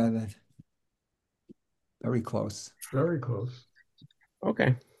 yeah. Very close. Very close.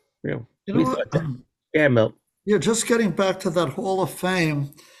 Okay. Yeah. Yeah, Milt. Yeah, just getting back to that Hall of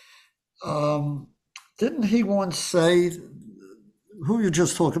Fame, didn't he once say, who you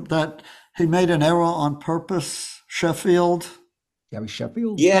just talked about, that he made an error on purpose, Sheffield? Gary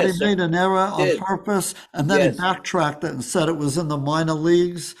Sheffield? Yes. That he made an error on purpose, and then he backtracked it and said it was in the minor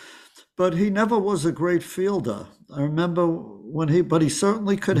leagues. But he never was a great fielder. I remember but he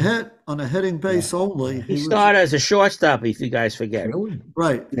certainly could hit on a hitting base only. He started as a shortstop, if you guys forget. Really?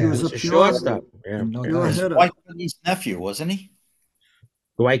 Right. Yeah. He was a shortstop. Yeah. Dwight Gooden's nephew, wasn't he?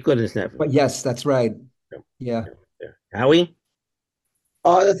 Dwight Gooden's nephew. But yes, that's right. Yeah. Howie?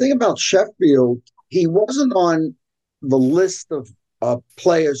 The thing about Sheffield, he wasn't on the list of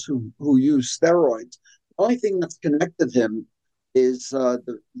players who use steroids. The only thing that's connected him is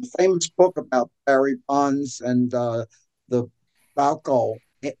the famous book about Barry Bonds and the Balco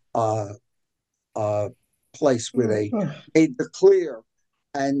place where they made the clear.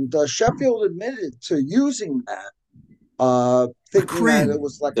 And Sheffield admitted to using that, thinking that it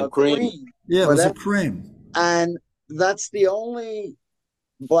was like a cream. Yeah, it was a cream. And that's the only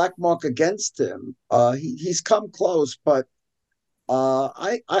black mark against him. He's come close, but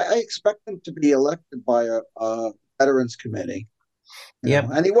I expect him to be elected by a Veterans Committee. Yeah,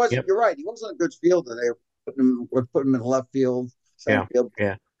 and he wasn't. You're right. He wasn't a good fielder. They would put him in left field, center field.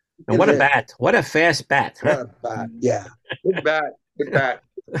 Yeah. And what a bat! What a fast bat! What a bat! Yeah, good bat. Good bat.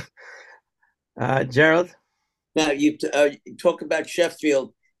 Gerald. Now you talk about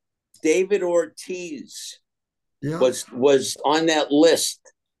Sheffield. David Ortiz was on that list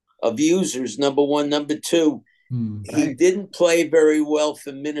of users. Number one, number two. He didn't play very well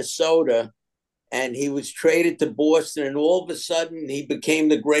for Minnesota. And he was traded to Boston, and all of a sudden he became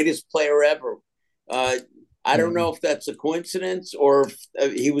the greatest player ever. I don't know if that's a coincidence or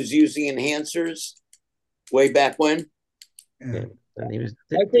if he was using enhancers way back when. Yeah. And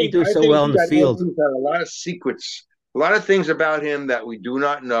he did so well in the field. He's got a lot of secrets, a lot of things about him that we do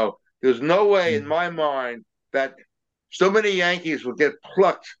not know. There's no way in my mind that so many Yankees would get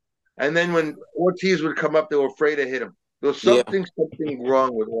plucked, and then when Ortiz would come up, they were afraid to hit him. There's something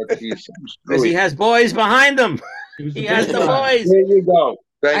wrong with Ortiz. Because he has boys behind him. He has the boys. There you go.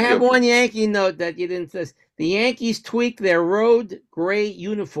 I have one Yankee note that you didn't say. The Yankees tweaked their road gray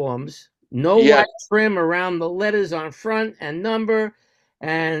uniforms No white trim around the letters on front and number,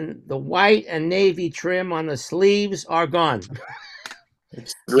 and the white and navy trim on the sleeves are gone.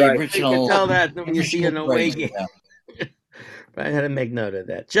 It's the original. You can tell that when you see an away game. I had to make note of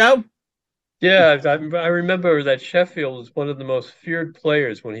that. Joe? Yeah, I remember that Sheffield was one of the most feared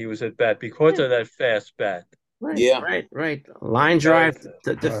players when he was at bat because of that fast bat. Right. Line drive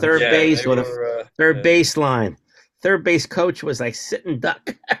to third base or the third baseline. Third base coach was like sitting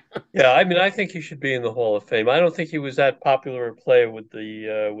duck. Yeah, I mean, I think he should be in the Hall of Fame. I don't think he was that popular a player with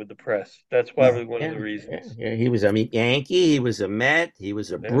the press. That's probably one of the reasons. Yeah, he was a Yankee. He was a Met. He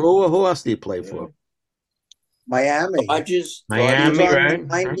was a Brewer. Who else did he play for? Miami. Miami, right?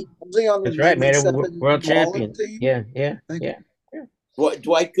 Was he on the That's right. Made a 97 world champion. team? Yeah. What,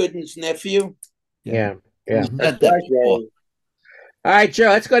 Dwight Gooden's nephew? Yeah. That's right, Joe. All right, Joe,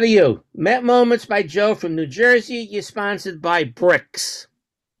 let's go to you. Met Moments by Joe from New Jersey. You're sponsored by Bricks.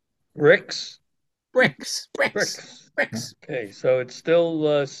 Bricks. Okay, so it's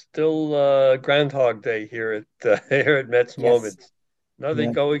still Groundhog Day here at Mets Moments.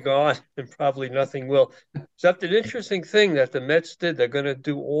 Nothing going on, and probably nothing will. Except an interesting thing that the Mets did. They're going to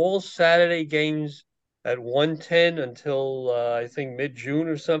do all Saturday games at 1:10 until I think mid-June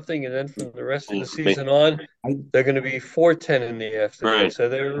or something, and then from the rest of the season on, they're going to be 4:10 in the afternoon. Right. So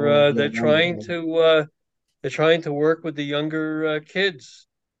they're trying to work with the younger kids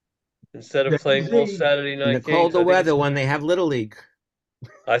instead of playing all Saturday night games. In the colder weather when they have Little League.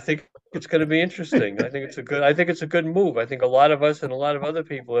 I think it's going to be interesting. I think it's a good move. I think a lot of us and a lot of other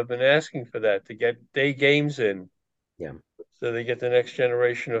people have been asking for that, to get day games in. Yeah. So they get the next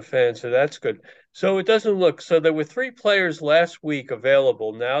generation of fans. So that's good. So it doesn't look, so there were 3 players last week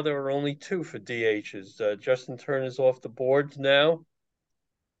available. Now there are only 2 for DHs. Justin Turner's off the boards now.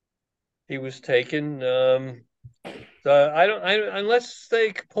 He was taken. Unless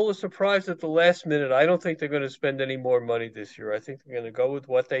they pull a surprise at the last minute, I don't think they're going to spend any more money this year. I think they're going to go with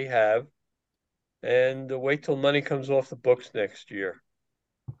what they have and wait till money comes off the books next year.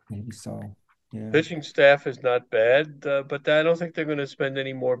 Maybe so. Yeah. Pitching staff is not bad, but I don't think they're going to spend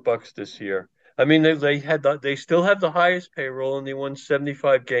any more bucks this year. I mean, they still have the highest payroll, and they won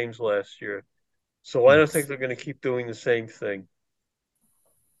 75 games last year. So I don't think they're going to keep doing the same thing.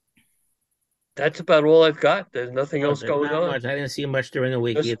 That's about all I've got. There's nothing else going on. I didn't see much during the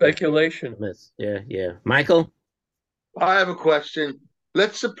week. Just speculation. Yeah. Michael? I have a question.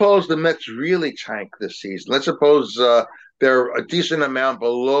 Let's suppose the Mets really tank this season. Let's suppose they're a decent amount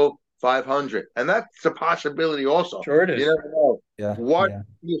below 500, and that's a possibility also. Sure it is. You never know. Yeah. What do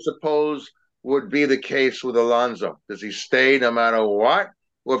you suppose would be the case with Alonso? Does he stay no matter what?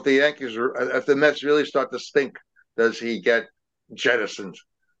 Or if the Mets really start to stink, does he get jettisoned?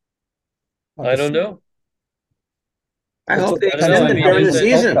 I don't know. I hope they extend him during the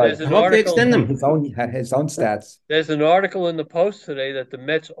season. I hope they extend him. His own stats. There's an article in the Post today that the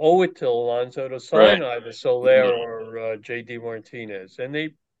Mets owe it to Alonso to sign either Soler or J.D. Martinez, and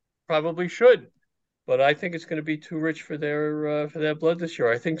they probably should. But I think it's going to be too rich for their blood this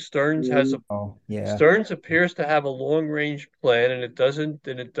year. I think Stearns Stearns appears to have a long range plan, and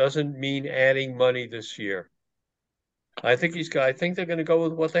it doesn't mean adding money this year. I think they're going to go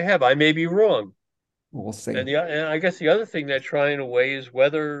with what they have. I may be wrong. We'll see. And I guess the other thing they're trying to weigh is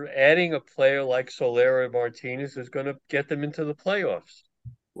whether adding a player like Soler or Martinez is going to get them into the playoffs.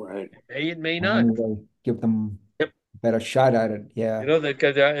 Right. It may not. Give them a better shot at it. Yeah. You know, they've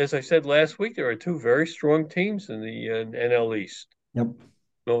got, as I said last week, there are 2 very strong teams in the NL East. Yep.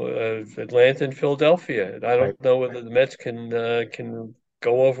 Atlanta and Philadelphia. I don't know whether the Mets can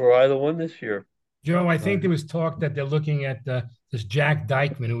go over either one this year. Joe, I think there was talk that they're looking at this Jack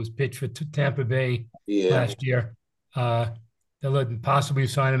Dykman, who was pitched for Tampa Bay last year. They'll possibly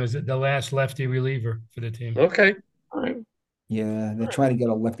sign him as the last lefty reliever for the team. Okay. Yeah, they're trying to get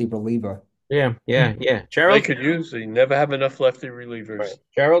a lefty reliever. Yeah. Gerald? They could they never have enough lefty relievers. Right.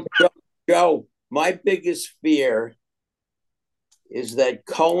 Gerald? Joe, my biggest fear is that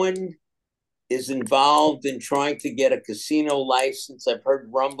Cohen is involved in trying to get a casino license. I've heard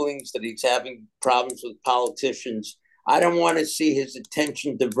rumblings that he's having problems with politicians. I don't want to see his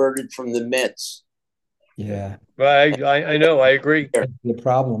attention diverted from the Mets. Yeah. Right. I know. I agree. The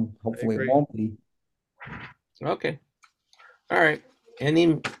problem. Hopefully it won't be. Okay. All right.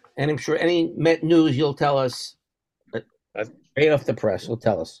 And I'm sure any Met news you'll tell us. Right off the press, will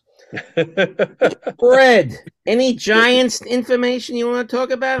tell us. Fred, any Giants information you want to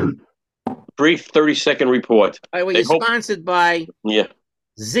talk about? Brief 30-second report. All right, you're sponsored by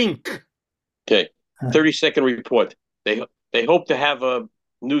Zinc. Okay, 30-second report. They hope to have a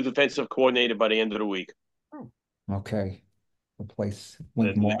new defensive coordinator by the end of the week. Okay. replace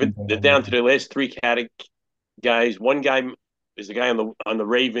They're down to the last three guys. One guy is the guy on the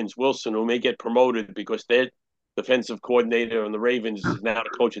Ravens, Wilson, who may get promoted because their defensive coordinator on the Ravens is now the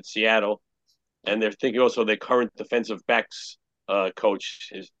coach at Seattle, and they're thinking also their current defensive backs coach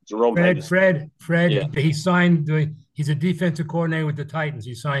is Jerome Henderson. Fred. Yeah. He signed. He's a defensive coordinator with the Titans.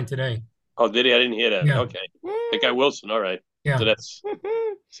 He signed today. Oh, did he? I didn't hear that. Yeah. Okay, the guy Wilson. All right. Yeah. So that's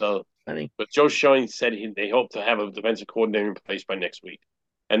funny. But Joe Schoen said they hope to have a defensive coordinator in place by next week,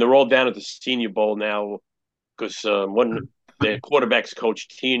 and they're all down at the Senior Bowl now because one their quarterbacks coach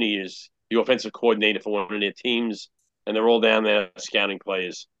Tierney is the offensive coordinator for one of their teams, and they're all down there scouting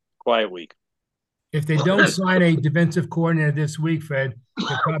players. Quiet week. If they don't sign a defensive coordinator this week, Fred,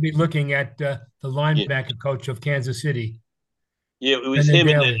 they're probably looking at the linebacker coach of Kansas City. Yeah, it was him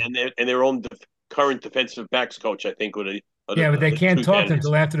and their own current defensive backs coach, I think. But they can't talk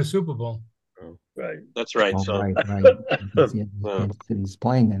until after the Super Bowl. Oh, right. That's right. Right. Kansas City's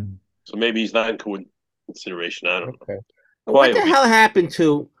playing him. So maybe he's not in consideration. I don't know. What the hell happened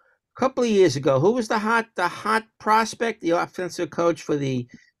to a couple of years ago? Who was the hot prospect, the offensive coach for the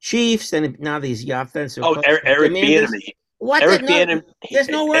Chiefs, and now he's the offensive coach. Eric Bieniemy. What? There's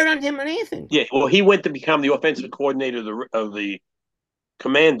no word on him or anything. Yeah, well, he went to become the offensive coordinator of the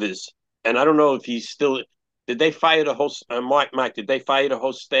Commanders, and I don't know if he's still. Did they fire the whole? Mike, did they fire the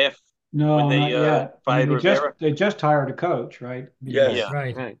whole staff? No, when they, not yet. Fired they just hired a coach, right? Yes. Yeah,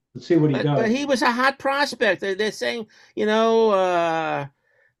 right. Let's see what he does. But he was a hot prospect. They're saying, he's the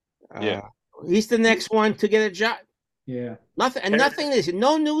next one to get a job. Yeah. Nothing. There's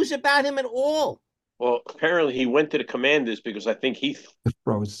no news about him at all. Well, apparently he went to the Commanders because I think he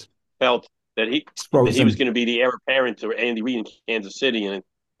felt that he was going to be the heir apparent to Andy Reid in Kansas City, and it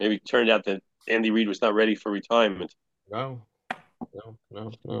maybe turned out that Andy Reid was not ready for retirement. No.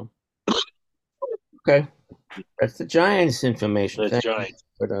 Okay, that's the Giants information. That's Giants.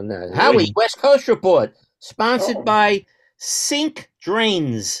 Put on that. Howie, West Coast Report, sponsored by Sink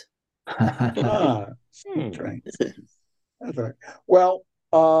Drains. Sink Drains. That's right. Well,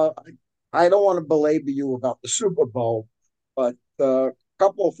 I don't want to belabor you about the Super Bowl, but a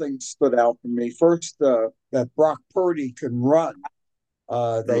couple of things stood out for me. First, that Brock Purdy can run.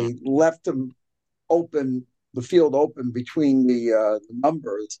 They left him open, the field open between the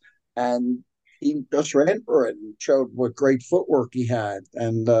numbers, and he just ran for it and showed what great footwork he had,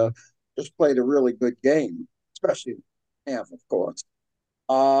 and just played a really good game, especially in the half, of course.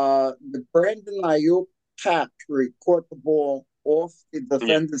 The Brandon Ayuk catch where he caught the ball off the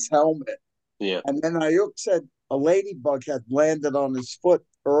defender's helmet. Yeah. And then Ayuk said a ladybug had landed on his foot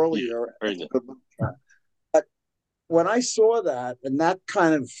earlier. Yeah, but when I saw that, and that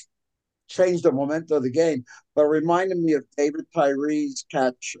kind of changed the momentum of the game, but it reminded me of David Tyree's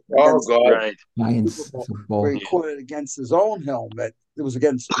catch. Right. Where he caught it against his own helmet. It was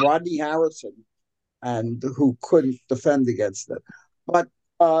against Rodney Harrison, and who couldn't defend against it. But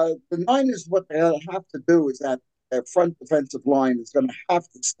the Niners, what they have to do is that their front defensive line is going to have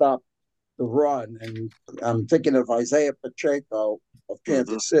to stop the run. And I'm thinking of Isaiah Pacheco of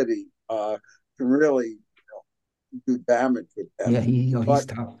Kansas City can really do damage with them. Yeah, he's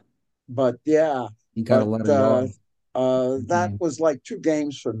tough. But yeah, he got a lot of that was like two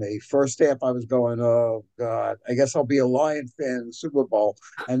games for me. First half, I was going, oh God, I guess I'll be a Lion fan in the Super Bowl,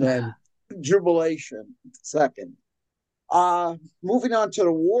 and then jubilation second. Moving on to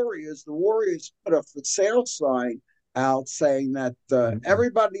the Warriors put a for sale sign out saying that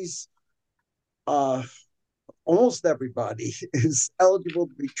everybody's, almost everybody is eligible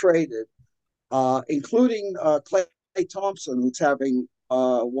to be traded, including Klay Thompson, who's having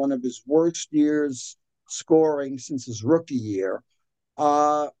one of his worst years scoring since his rookie year.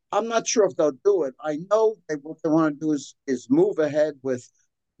 I'm not sure if they'll do it. I know what they want to do is move ahead with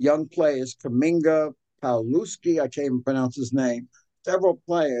young players, Kuminga, Pauluski, I can't even pronounce his name, several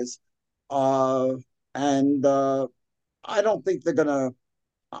players. And I don't think they're going to,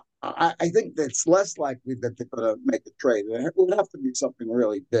 I think it's less likely that they're going to make a trade. It would have to be something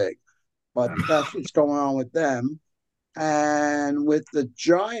really big. But that's what's going on with them. And with the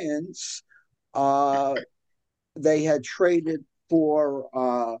Giants, they had traded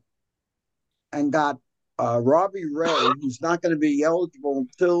for and got Robbie Ray, who's not going to be eligible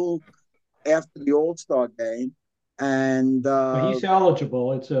until after the All-Star game. And he's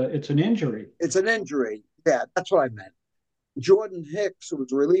eligible. It's an injury. It's an injury. Yeah, that's what I meant. Jordan Hicks, who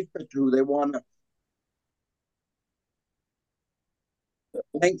was a relief pitcher, who they want to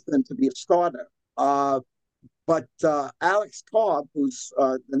lengthen to be a starter. But Alex Cobb, who's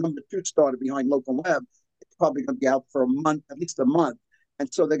the number 2 starter behind Logan Webb, is probably going to be out for a month, at least a month.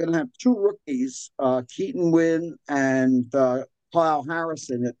 And so they're going to have 2 rookies, Keaton Wynn and Kyle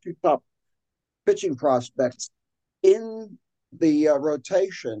Harrison, the two top pitching prospects in the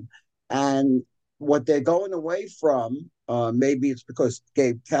rotation. And what they're going away from, maybe it's because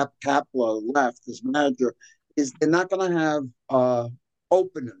Gabe Kapler left as manager, is they're not going to have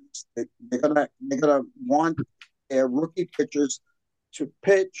openers. They're gonna want their rookie pitchers to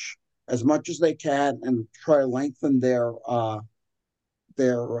pitch as much as they can and try to lengthen their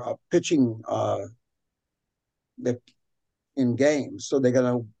pitching in games. So they're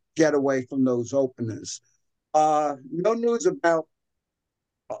going to get away from those openers. No news about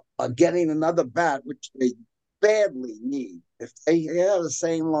getting another bat, which they badly need. If they have the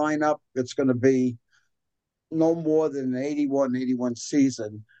same lineup, it's going to be no more than an 81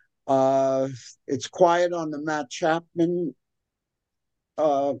 season. It's quiet on the Matt Chapman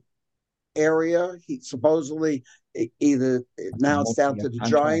area. He supposedly either now it's down to the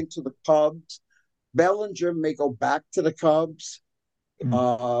Giants or the Cubs. Bellinger may go back to the Cubs. And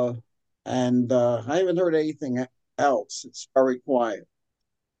I haven't heard anything else. It's very quiet.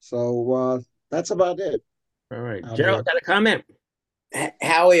 So that's about it. All right. Gerald, got a comment?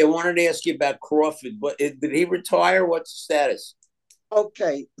 Howie, I wanted to ask you about Crawford. Did he retire? What's the status?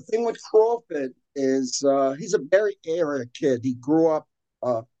 Okay. The thing with Crawford is he's a Bay Area kid. He grew up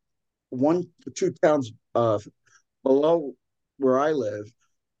 1 to 2 towns below where I live.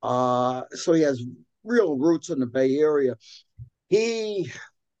 So he has real roots in the Bay Area. He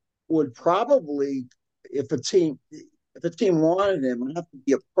would probably, if a team wanted him, would have to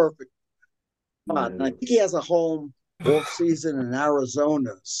be a perfect spot. And I think he has a home off season in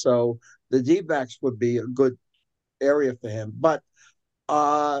Arizona, so the D-backs would be a good area for him. But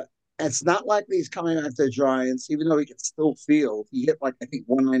it's not likely he's coming out to the Giants, even though he can still field. He hit I think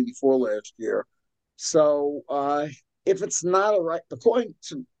 194 last year. So if it's not according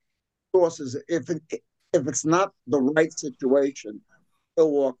to sources, if it's not the right situation,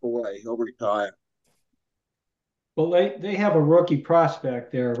 he'll walk away. He'll retire. Well, they have a rookie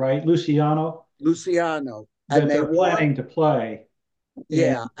prospect there, right? Luciano, and they're planning to play.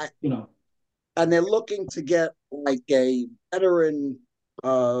 Yeah, and, and they're looking to get a veteran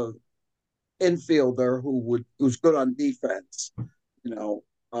infielder who's good on defense, to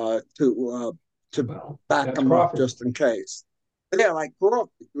back him up just in case. Yeah, like Crawford.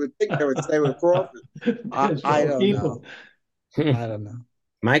 You would think they would stay with Crawford. I don't know. I don't know.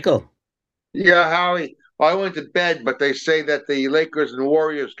 Michael. Yeah, Howie. I went to bed, but they say that the Lakers and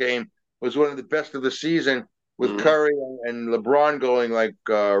Warriors game was one of the best of the season, with Curry and LeBron going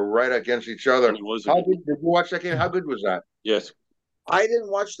right against each other. Did you watch that game? How good was that? Yes. I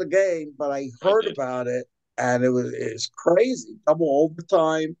didn't watch the game, but I heard about it, and it's crazy. Double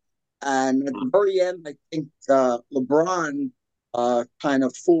overtime. And at the very end, I think LeBron kind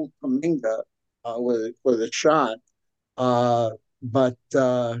of fooled Kuminga with a shot. But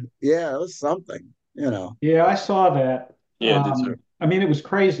yeah, it was something, Yeah, I saw that. Yeah, I did too. I mean, it was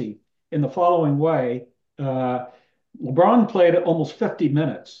crazy in the following way. LeBron played almost 50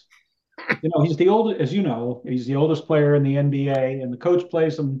 minutes. He's the oldest, as you know, he's the oldest player in the NBA, and the coach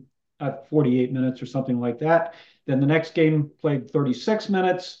plays him at 48 minutes or something like that. Then the next game played 36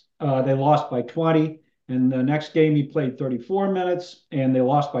 minutes. They lost by 20. And the next game he played 34 minutes, and they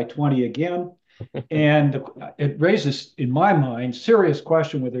lost by 20 again. And it raises, in my mind, serious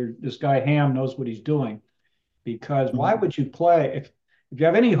question whether this guy Ham knows what he's doing. Because why would you play, if you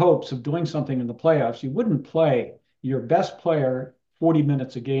have any hopes of doing something in the playoffs, you wouldn't play your best player 40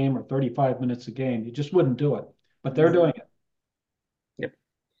 minutes a game or 35 minutes a game. You just wouldn't do it. But they're doing it. Yep.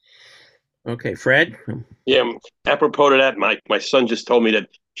 Okay, Fred? Yeah, apropos to that, my son just told me that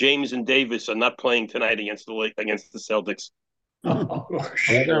James and Davis are not playing tonight against the Celtics.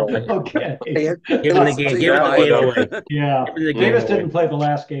 Okay. Give him the game away. Yeah. Davis didn't play the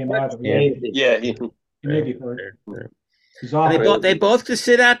last game either. Yeah. He may be hurt. They both could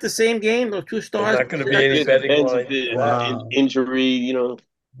sit out the same game. Those two stars. Not going to be any betting line. Injury,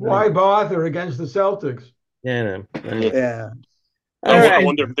 Why bother against the Celtics? Yeah. I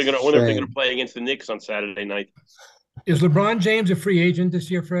wonder if they're going to play against the Knicks on Saturday night. Is LeBron James a free agent this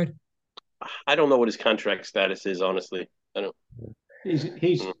year, Fred? I don't know what his contract status is, honestly. I don't.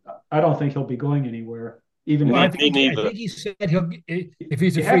 I don't think he'll be going anywhere. I think he said if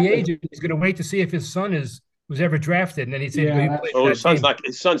he's a free agent, he's going to wait to see if his son was ever drafted, and then he said his son's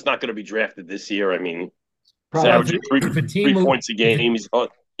not going to be drafted this year. I mean, he's averaging 3 points a game.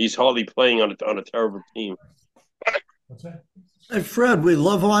 He's hardly playing on a terrible team. What's that? Hey, Fred, we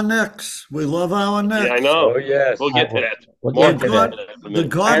love our Knicks. We love our Knicks. Yeah, I know. Oh, yes. We'll get to that.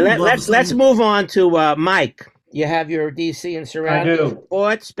 Let's move on to Mike. You have your DC and surrounding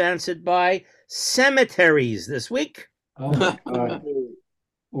sports sponsored by cemeteries this week. Oh my God.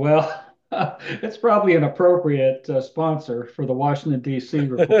 Well, it's probably an appropriate sponsor for the Washington, D.C.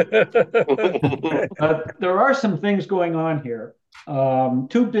 report. There are some things going on here.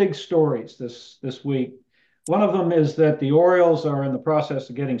 Two big stories this week. One of them is that the Orioles are in the process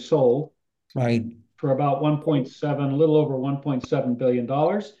of getting sold. Right. For about 1.7, a little over $1.7 billion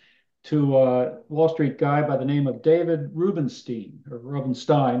to a Wall Street guy by the name of David Rubenstein or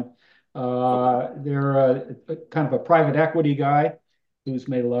Rubenstein. They're kind of a private equity guy who's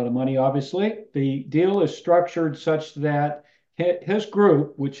made a lot of money, obviously. The deal is structured such that his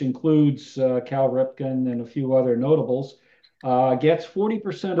group, which includes Cal Ripken and a few other notables, gets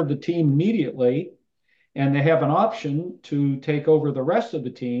 40% of the team immediately, and they have an option to take over the rest of the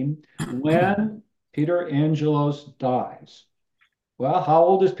team when Peter Angelos dies. Well, how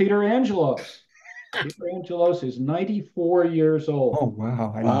old is Peter Angelos? Peter Angelos is 94 years old. Oh,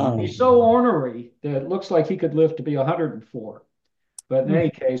 wow. He's so ornery that it looks like he could live to be 104. But in any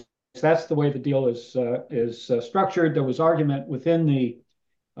case, that's the way the deal is structured. There was argument within the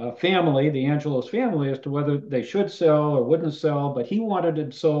family, the Angelos family, as to whether they should sell or wouldn't sell, but he wanted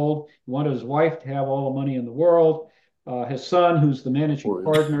it sold. He wanted his wife to have all the money in the world. His son, who's the managing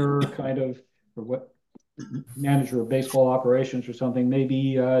partner, kind of, or what, manager of baseball operations or something,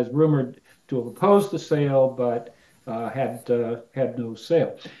 maybe is rumored to have opposed the sale, but had no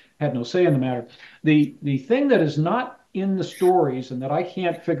say in the matter. The thing that is not in the stories and that I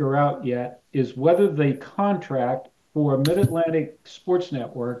can't figure out yet is whether the contract for Mid-Atlantic Sports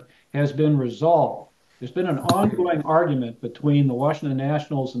Network has been resolved. There's been an ongoing argument between the Washington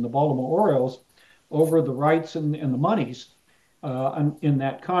Nationals and the Baltimore Orioles over the rights and the monies in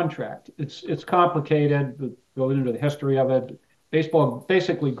that contract. It's complicated. Go into the history of it. Baseball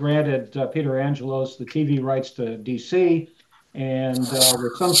basically granted Peter Angelos the TV rights to DC, and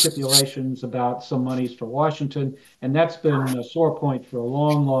with some stipulations about some monies for Washington, and that's been a sore point for a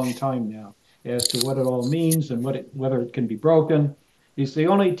long, long time now as to what it all means and whether it can be broken. He's the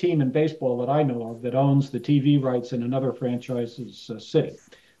only team in baseball that I know of that owns the TV rights in another franchise's city.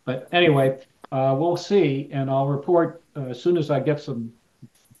 But anyway, we'll see, and I'll report as soon as I get some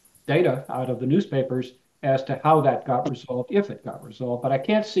data out of the newspapers as to how that got resolved, if it got resolved. But I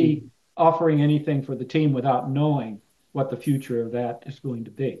can't see offering anything for the team without knowing what the future of that is going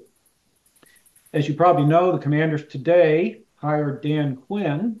to be. As you probably know, the Commanders today hired Dan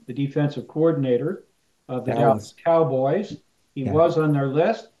Quinn, the defensive coordinator of the Dallas Cowboys. He was on their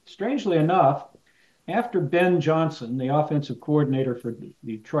list. Strangely enough, after Ben Johnson, the offensive coordinator for the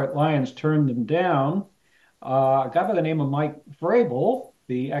Detroit Lions, turned them down, a guy by the name of Mike Vrabel,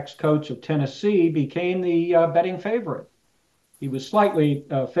 the ex-coach of Tennessee, became the betting favorite. He was slightly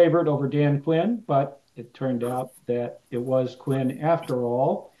favored over Dan Quinn, but it turned out that it was Quinn after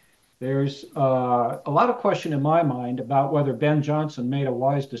all. There's a lot of question in my mind about whether Ben Johnson made a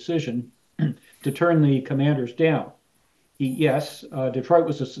wise decision to turn the Commanders down. Yes, Detroit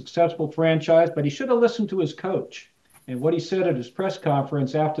was a successful franchise, but he should have listened to his coach. And what he said at his press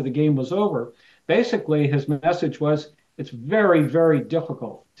conference after the game was over, basically his message was, it's very, very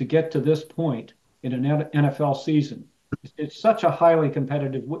difficult to get to this point in an NFL season. It's such a highly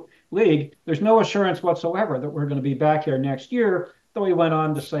competitive league. There's no assurance whatsoever that we're going to be back here next year, though he went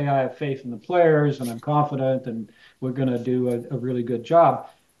on to say, I have faith in the players and I'm confident and we're going to do a really good job.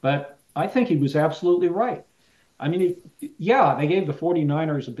 But I think he was absolutely right. I mean, yeah, they gave the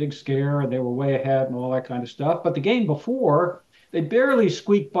 49ers a big scare and they were way ahead and all that kind of stuff. But the game before, they barely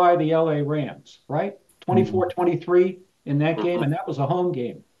squeaked by the LA Rams, right? 24-23 in that game, and that was a home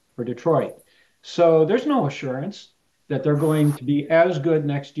game for Detroit. So there's no assurance that they're going to be as good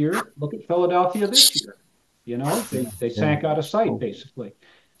next year. Look at Philadelphia this year. You know, they sank out of sight, basically.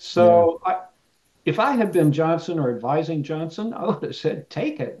 So if I had been Johnson or advising Johnson, I would have said,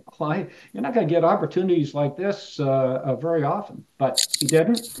 take it. You're not going to get opportunities like this very often. But he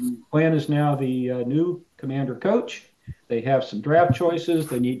didn't. Quinn is now the new commander coach. They have some draft choices.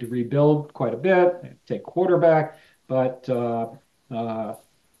 They need to rebuild quite a bit, take quarterback. But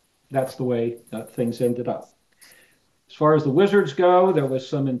that's the way things ended up. As far as the Wizards go, there was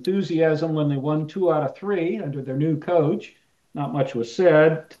some enthusiasm when they won 2 out of 3 under their new coach. Not much was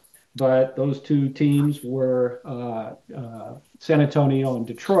said, but those two teams were San Antonio and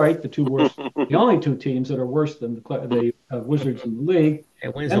Detroit, the only two teams that are worse than the Wizards in the league.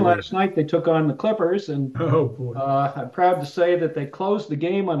 And last night they took on the Clippers, and I'm proud to say that they closed the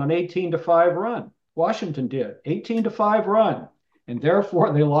game on an 18-5 run. Washington did, 18-5 run, and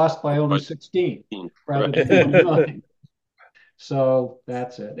therefore they lost by only 16 rather than 29. So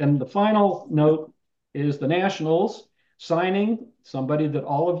that's it. And the final note is the Nationals signing somebody that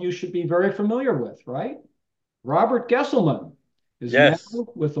all of you should be very familiar with, right? Robert Gesselman is now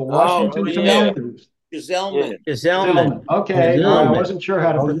with the Washington Commanders. Gesellman. Okay, I wasn't sure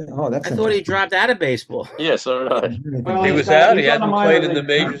how to. I thought he dropped out of baseball. Yes, all right. Well, he was out. He hadn't played in the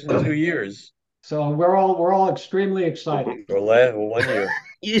majors in 2 years. So we're all extremely excited. For 1 year.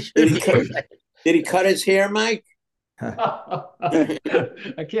 Did he cut his hair, Mike? I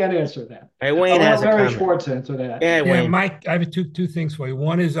can't answer that. Hey, Wayne has a Larry comment. Schwartz answer that. Yeah, Wayne. Mike, I have two things for you.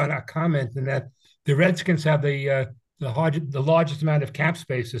 One is on a comment in that the Redskins have the largest amount of cap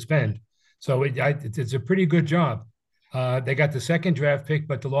space to spend. So it's a pretty good job. They got the second draft pick,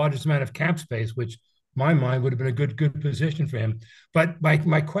 but the largest amount of cap space, which in my mind would have been a good position for him. But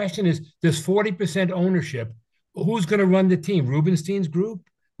my question is, this 40% ownership, who's going to run the team? Rubenstein's group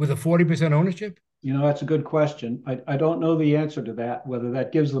with a 40% ownership? You know, that's a good question. I don't know the answer to that, whether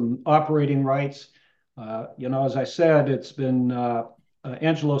that gives them operating rights. As I said, it's been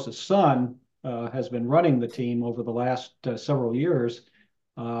Angelos' son has been running the team over the last several years.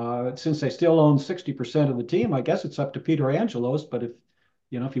 Since they still own 60% of the team, I guess it's up to Peter Angelos. But if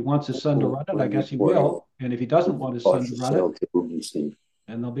he wants his son to run it, I guess he will. And if he doesn't want his son to run it, then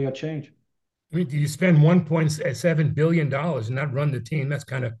there'll be a change. I mean, you spend $1.7 billion and not run the team? That's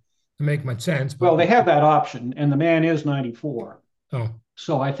kind of to make much sense. Well, they have that option, and the man is 94. Oh.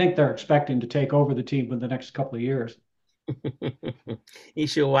 So I think they're expecting to take over the team in the next couple of years. He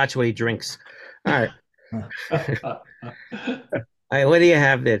should watch what he drinks. All right. All right, what do you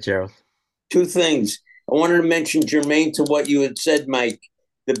have there, Gerald? Two things. I wanted to mention, germane to what you had said, Mike.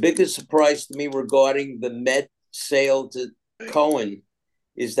 The biggest surprise to me regarding the Met sale to Cohen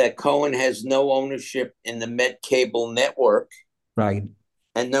is that Cohen has no ownership in the Met cable network. Right.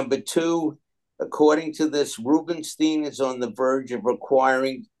 And number two, according to this, Rubenstein is on the verge of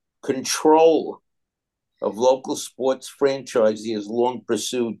acquiring control of local sports franchise. He has long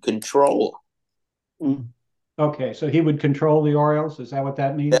pursued control. Okay, so he would control the Orioles? Is that what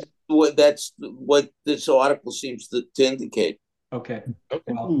that means? That's what this article seems to indicate. Okay.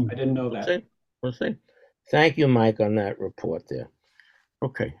 Well, I didn't know that. We'll see. Thank you, Mike, on that report there.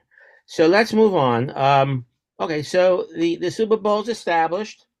 Okay. So let's move on. Okay, so the Super Bowl's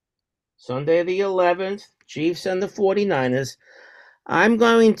established. Sunday the 11th, Chiefs and the 49ers. I'm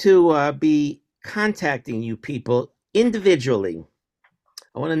going to be contacting you people individually.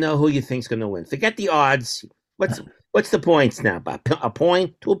 I want to know who you think's going to win. Forget the odds. What's the points now? About a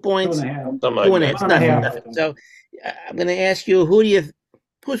point, 2 points? 2.5. Nothing. So I'm going to ask you,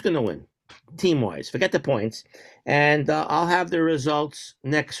 who's going to win team-wise? Forget the points. And I'll have the results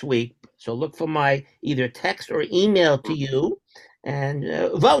next week. So look for my either text or email to you and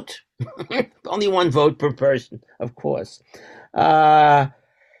vote. Only one vote per person, of course. There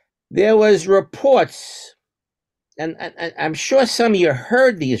was reports, and I'm sure some of you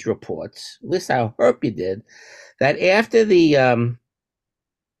heard these reports. At least I hope you did. That after the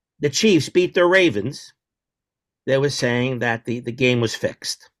Chiefs beat the Ravens, they were saying that the game was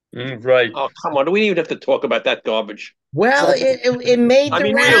fixed. Right. Oh, come on. Do we even have to talk about that garbage? Well, it made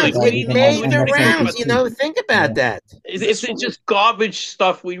the rounds. It made the rounds. Think about that. It's just garbage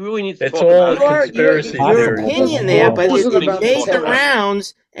stuff. We really need to talk about it. Your opinion there, but it made the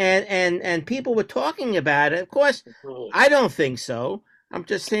rounds, and people were talking about it. Of course, I don't think so. I'm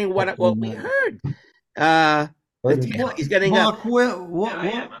just saying what we heard. He's getting Mark, up.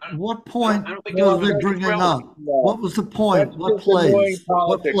 What point are they bringing up? What was the point? What plays?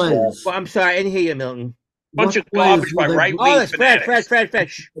 What plays? Well, I'm sorry, I didn't hear you, Milton. Bunch of garbage by right-wing fanatics. Fred.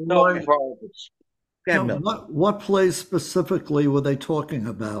 What plays specifically were they talking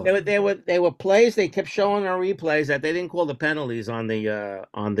about? They were plays. They kept showing on replays that they didn't call the penalties on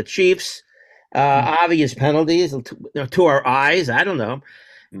the Chiefs. Obvious penalties to our eyes. I don't know.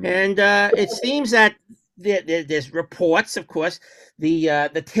 And it seems that there's reports, of course,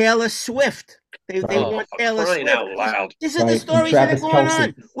 the Taylor Swift. They want Taylor Swift. Out loud. This is the stories that are going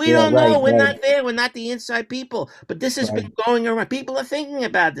on. We don't know. We're not there. We're not the inside people. But this has been going around. People are thinking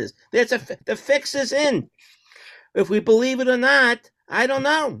about this. The fix is in. If we believe it or not, I don't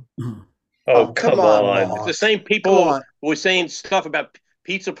know. Oh, come on. It's the same people who were saying stuff about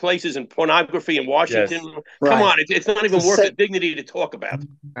pizza places and pornography in Washington. Yes. Come on, it's not even worth the dignity to talk about.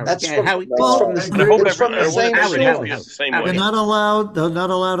 That's from the same They're not allowed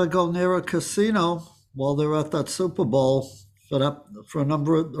to go near a casino while they're at that Super Bowl for a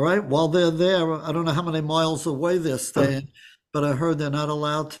number of while they're there. I don't know how many miles away they're staying, but I heard they're not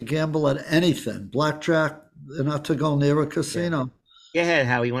allowed to gamble at anything. Blackjack, they're not to go near a casino. Go ahead,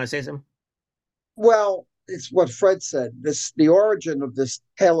 Howie. You want to say something? Well, it's what Fred said. The origin of this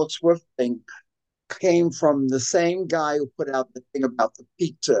Taylor Swift thing came from the same guy who put out the thing about the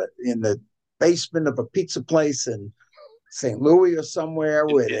pizza in the basement of a pizza place in St. Louis or somewhere.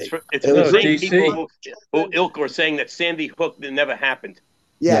 It's for the same people who ilk are saying that Sandy Hook never happened.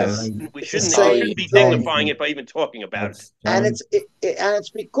 Yes, we shouldn't be dignifying it by even talking about it. And it's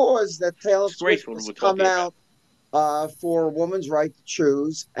because that Taylor Swift has come out for a woman's right to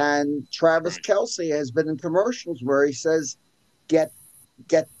choose, and Travis Kelce has been in commercials where he says, "Get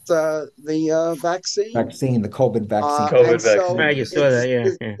the vaccine, the COVID vaccine." So you saw that,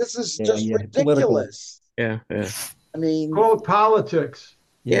 yeah. This is just ridiculous. Yeah. I mean, called politics.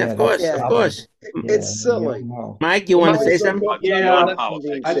 Yeah, of course. It's silly. Mike, you want to say something? Yeah,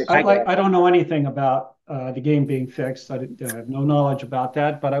 I don't know anything about the game being fixed. I have no knowledge about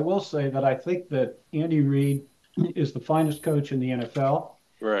that, but I will say that I think that Andy Reid is the finest coach in the NFL.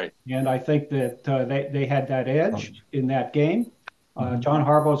 Right. And I think that they had that edge in that game. John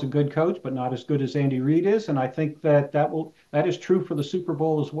Harbaugh is a good coach, but not as good as Andy Reid is. And I think that is true for the Super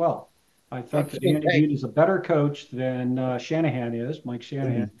Bowl as well. I think that Andy Reid is a better coach than Shanahan is, Mike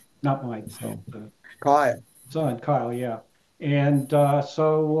Shanahan, not Mike. Kyle. Son, Kyle, yeah. And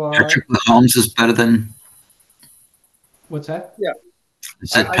so... Patrick Mahomes is better than... What's that? Yeah.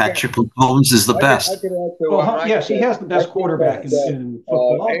 Patrick Mahomes is the best. Yes, he has the best quarterback in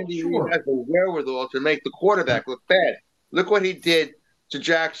football. Andy Reid has the wherewithal to make the quarterback look bad. Look what he did to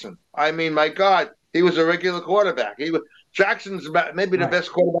Jackson. I mean, my God, he was a regular quarterback. Jackson's maybe the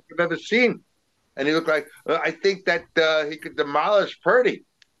best quarterback I've ever seen, and he looked like. I think that he could demolish Purdy.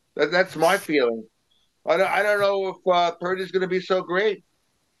 That's my feeling. I don't know if Purdy's going to be so great.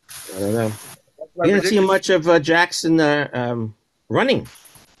 I don't know. You didn't see much of Jackson running.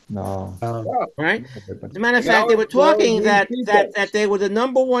 No. Right? As a matter of fact, they were talking that they were the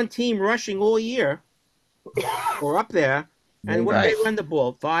number one team rushing all year, or up there. And what did they run the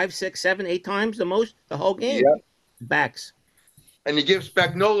ball? 5, 6, 7, 8 times the most the whole game. Yep. Backs. And you give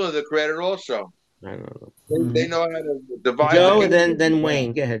Spagnuolo the credit also. I don't know. They know how to divide. Joe, then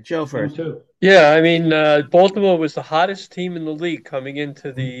Wayne. Go ahead. Joe first. Yeah, I mean, Baltimore was the hottest team in the league coming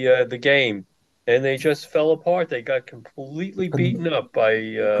into the game, and they just fell apart. They got completely beaten up by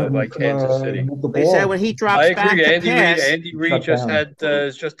Kansas City. They said when he drops back to pass, Andy Reid just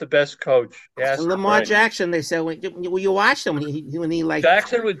is just the best coach. Yes, and Lamar Jackson. They said when you watched him when he like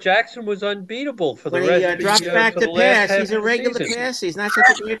Jackson was unbeatable for the rest. When he drops back to pass, he's a regular passer. He's not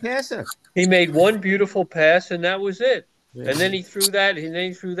such a great passer. He made one beautiful pass, and that was it. Yeah. And then he threw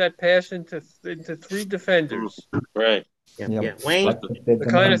that pass into 3 defenders. Right. Yeah. Wayne, the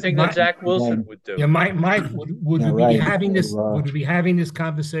kind of thing that Zach Wilson would do. Yeah, Mike, would we be having this? Would we be having this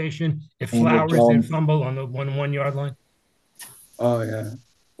conversation if Flowers did fumble on the 1 yard line? Oh yeah,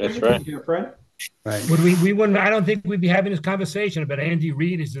 that's right. Right. Would we wouldn't? I don't think we'd be having this conversation about Andy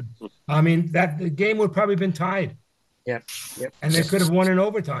Reid. I mean, that the game would probably been tied. Yep. And they could have won in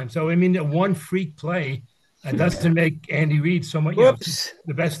overtime. So I mean, one freak play doesn't make Andy Reid so much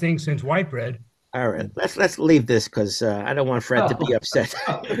the best thing since white bread. All right, let's leave this because I don't want Fred to be upset.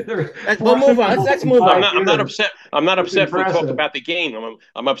 We'll move on. Let's move on. I'm not upset. I'm not upset if we talk about the game.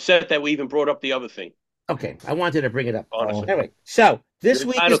 I'm upset that we even brought up the other thing. Okay, I wanted to bring it up. Honestly. Anyway, so this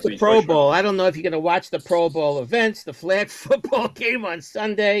week is the Pro Bowl. I don't know if you're going to watch the Pro Bowl events, the flag football game on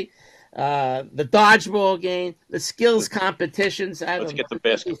Sunday, the dodgeball game, the skills competitions. Let's get the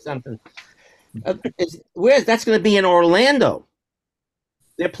basket. Something. That's going to be in Orlando.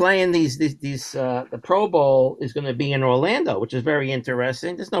 They're playing the Pro Bowl is going to be in Orlando, which is very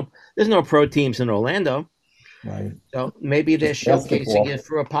interesting. There's no pro teams in Orlando, right? So maybe they're showcasing it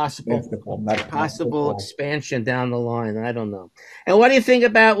for a possible expansion down the line. I don't know. And what do you think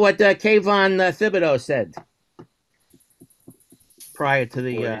about what Kayvon Thibodeau said prior to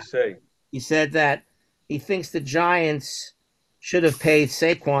the? What did he say? He said that he thinks the Giants should have paid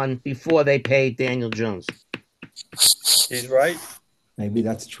Saquon before they paid Daniel Jones. He's right. Maybe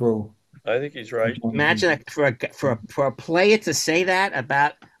that's true. I think he's right. Imagine for a player to say that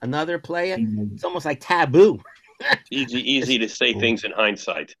about another player. It's almost like taboo. Easy to say things in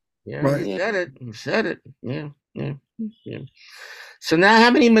hindsight. Yeah, right. You said it. Yeah. So now, how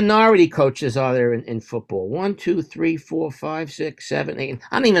many minority coaches are there in football? 1, 2, 3, 4, 5, 6, 7, 8.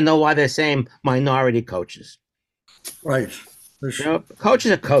 I don't even know why they're saying minority coaches. Right. Coach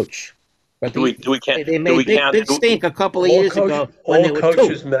is a coach. But do we count? They made big stink a couple of years ago when they were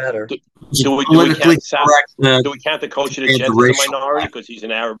coaches 2. matter. Do we count the coach of the Jets as a minority because he's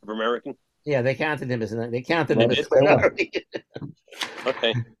an Arab American? Yeah, they counted him as a minority.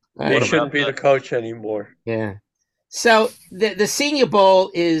 Okay. He shouldn't be the coach anymore. Yeah. So the Senior Bowl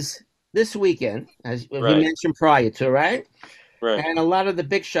is this weekend, as we mentioned prior to, right? Right. And a lot of the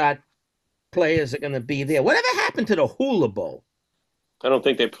big shot players are going to be there. Whatever happened to the Hula Bowl? I don't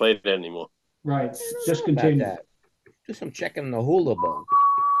think they played it anymore. Right. Discontinued. Do some checking on the Hula Bowl.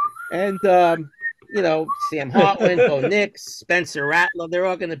 And, Sam Hartland, Bo Nix, Spencer Rattler, they're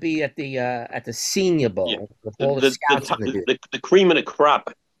all going to be at the Senior Bowl. Yeah. All the scouts are going to be. The cream of the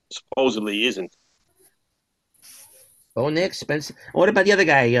crop supposedly isn't. Bo Nix, Spencer. What about the other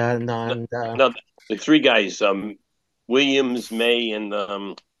guy? No, the three guys, Williams, May, and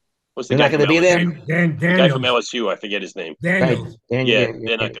what's the guy not going to be there? The guy from LSU, I forget his name. Daniels. Yeah,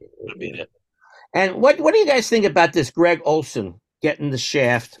 they're not going to be there. And what do you guys think about this Greg Olson getting the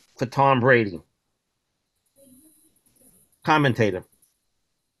shaft for Tom Brady? Commentator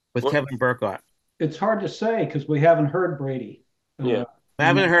with Kevin Burkhardt. It's hard to say because we haven't heard Brady. We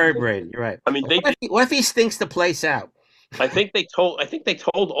haven't heard Brady. You're right. I mean, what if he stinks the place out? I think they told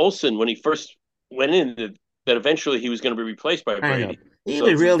Olsen when he first went in that eventually he was going to be replaced by Brady. He's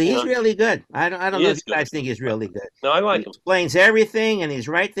really good. I don't know if you guys think he's really good. No, I like him. Explains everything, and he's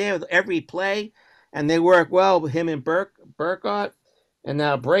right there with every play, and they work well with him and Burkhardt. And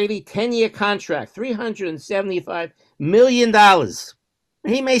now Brady, 10-year contract, $375 million.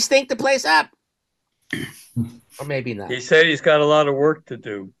 He may stink the place up. Or maybe not. He said he's got a lot of work to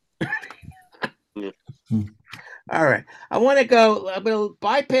do. All right. I'm going to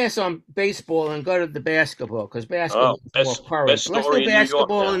bypass on baseball and go to the basketball because basketball is more current. Let's do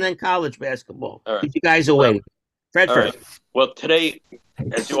basketball and then college basketball. All right. You guys are waiting. Fred first. Right. Well, today,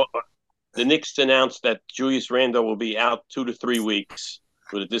 the Knicks announced that Julius Randle will be out 2 to 3 weeks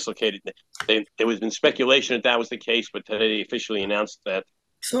with a dislocated. There was been speculation that was the case, but today they officially announced that.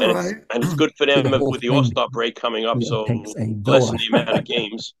 And it's good for them with the All-Star break coming up, so lessen the amount of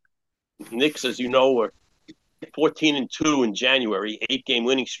games. Knicks, as you know, were 14-2 in January, 8-game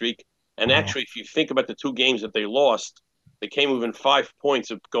winning streak. And actually, if you think about the 2 games that they lost, they came within 5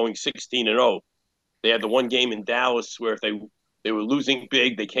 points of going 16-0. They had the one game in Dallas where if they were losing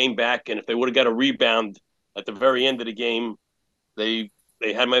big, they came back, and if they would have got a rebound at the very end of the game, they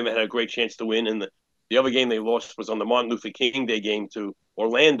might have had a great chance to win. And the other game they lost was on the Martin Luther King Day game to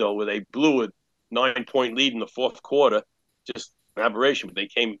Orlando, where they blew a 9-point lead in the fourth quarter. Just an aberration, but they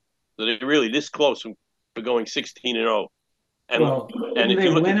came. So they're really this close for going 16-0. And did they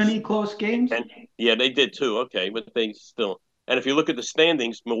win any close games? Yeah, they did too. Okay, but they still. And if you look at the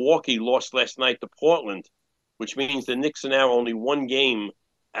standings, Milwaukee lost last night to Portland, which means the Knicks are now only 1 game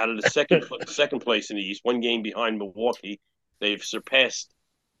out of the second place in the East, 1 game behind Milwaukee. They've surpassed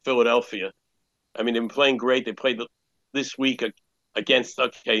Philadelphia. I mean, they've been playing great. They played this week against,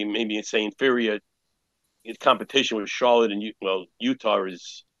 maybe it's an inferior competition with Charlotte, and Utah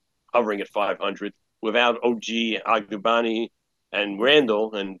is hovering at 500 without OG, Agbani, and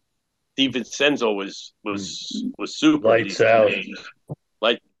Randall, and DiVincenzo was super. Lights out.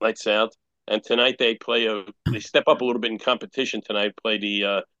 Lights out. And tonight they step up a little bit in competition tonight. Play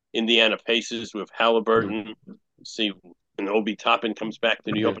the Indiana Pacers with Halliburton. See, and Obi Toppin comes back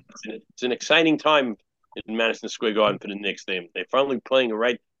to New York. It's an exciting time in Madison Square Garden for the Knicks. They're finally playing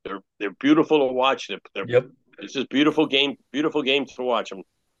right. They're beautiful to watch. It's just beautiful game to watch. I'm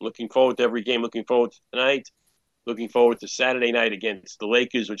looking forward to every game. Looking forward to tonight. Looking forward to Saturday night against the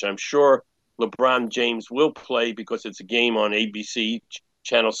Lakers, which I'm sure LeBron James will play because it's a game on ABC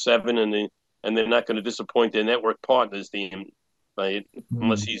Channel 7, and they're not going to disappoint their network partners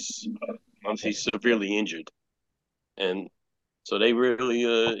unless he's severely injured. And so they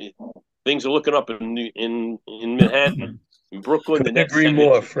really things are looking up in Manhattan, in Brooklyn. Couldn't agree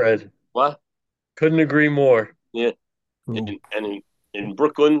more, Fred. What? Couldn't agree more. Yeah, and in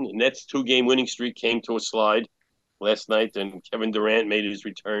Brooklyn, the Nets' 2-game winning streak came to a slide last night, and Kevin Durant made his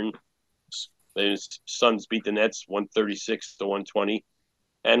return. His Suns beat the Nets 136-120.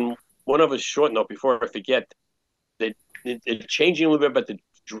 And one of a short note before I forget, they're changing a little bit about the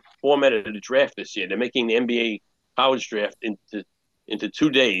format of the draft this year. They're making the NBA college draft into 2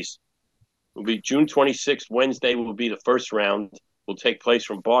 days. It will be June 26th. Wednesday will be the first round. Will take place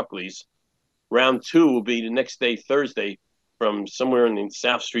from Barclays. Round 2 will be the next day, Thursday, from somewhere in the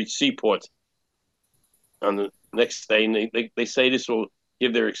South Street Seaport. On the next day, and they say this will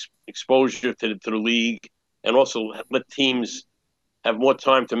give their exposure to the league, and also let teams have more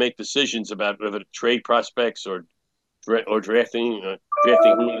time to make decisions about whether trade prospects or drafting who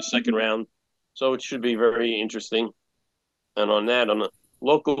in the second round. So it should be very interesting. And on the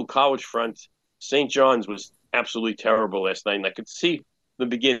local college front, St. John's was absolutely terrible last night, and I could see the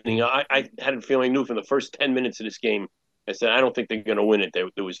beginning. I had a feeling I knew from the first 10 minutes of this game. I said, I don't think they're going to win it.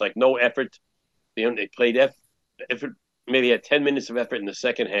 There was like no effort. They played effort, maybe had 10 minutes of effort in the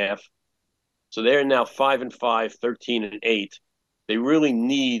second half. So they're now 5-5, 13-8. They really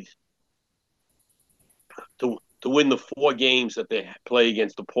need to to win the 4 games that they play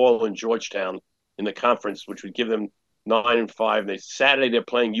against DePaul and Georgetown in the conference, which would give them 9-5. Saturday they're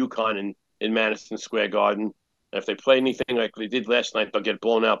playing UConn in Madison Square Garden. And if they play anything like they did last night, they'll get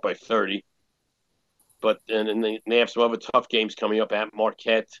blown out by 30. But and they have some other tough games coming up at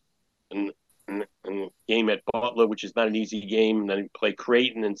Marquette and game at Butler, which is not an easy game. And then they play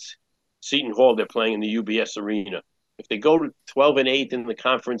Creighton and Seton Hall. They're playing in the UBS Arena. If they go to 12-8 in the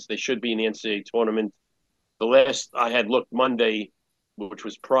conference, they should be in the NCAA tournament. The last I had looked Monday, which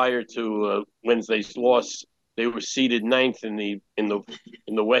was prior to Wednesday's loss, they were seeded 9th in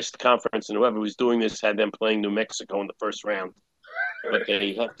the West Conference, and whoever was doing this had them playing New Mexico in the first round. But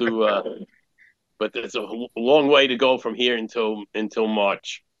they have to. But there's a long way to go from here until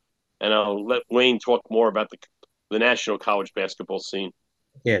March, and I'll let Wayne talk more about the national college basketball scene.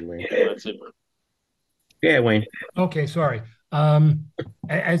 Yeah, Wayne. That's it. Yeah, Wayne. Okay, sorry.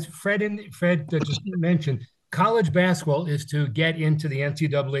 As Fred just mentioned, college basketball is to get into the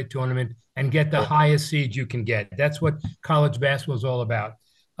NCAA tournament and get the highest seed you can get. That's what college basketball is all about.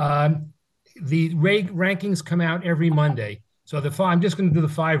 The rankings come out every Monday. So I'm just going to do the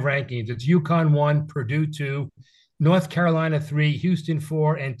 5 rankings. It's UConn 1, Purdue 2, North Carolina 3, Houston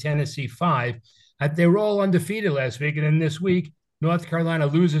 4, and Tennessee 5. They were all undefeated last week, and then this week, North Carolina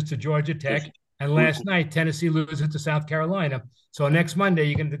loses to Georgia Tech, and last night Tennessee loses to South Carolina. So next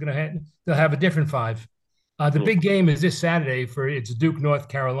Monday they'll have a different 5. The big game is this Saturday it's Duke North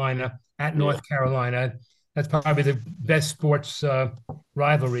Carolina at North Carolina. That's probably the best sports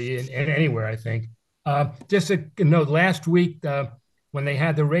rivalry in anywhere, I think. Just a note, last week when they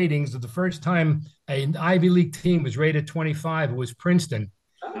had the ratings, the first time an Ivy League team was rated 25, it was Princeton.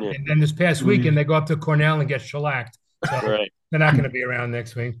 And then this past weekend, they go up to Cornell and get shellacked. So they're not going to be around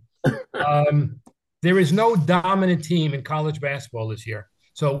next week. There is no dominant team in college basketball this year.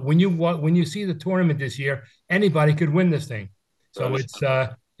 So when you see the tournament this year, anybody could win this thing. So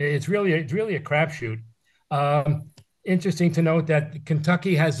it's really a crapshoot. Interesting to note that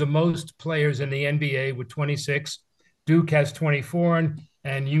Kentucky has the most players in the NBA with 26. Duke has 24,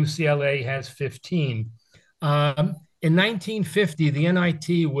 and UCLA has 15. In 1950, the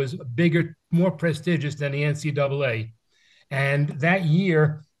NIT was bigger, more prestigious than the NCAA. And that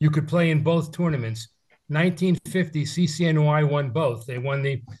year, you could play in both tournaments. 1950, CCNY won both. They won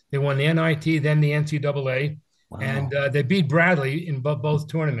the NIT, then the NCAA, and they beat Bradley in both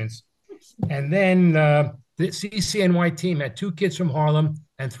tournaments. And then the CCNY team had 2 kids from Harlem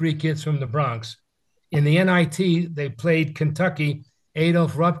and 3 kids from the Bronx. In the NIT, they played Kentucky.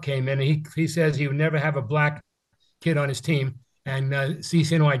 Adolph Rupp came in, and he says he would never have a black kid on his team, and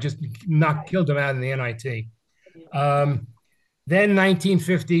CCNY just killed him out in the NIT. Then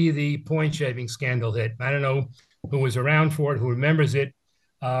 1950, the point shaving scandal hit. I don't know who was around for it, who remembers it,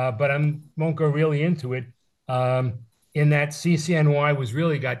 but I won't go really into it. In that CCNY was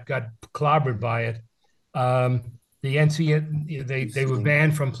really got clobbered by it. The NCAA, they were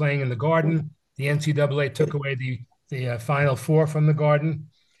banned from playing in the Garden. The NCAA took away the Final Four from the Garden.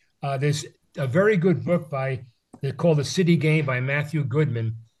 There's a very good book called The City Game by Matthew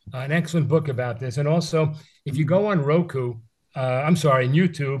Goodman, an excellent book about this. And also, if you go on in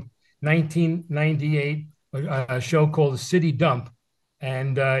YouTube, 1998, a show called The City Dump,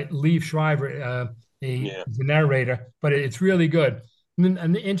 and Liev Schreiber, the narrator, but it's really good.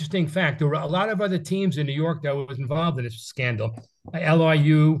 And the interesting fact, there were a lot of other teams in New York that was involved in this scandal.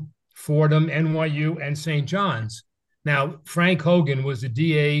 LIU, Fordham, NYU, and St. John's. Now, Frank Hogan was the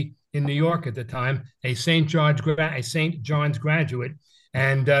DA in New York at the time, a St. John's graduate,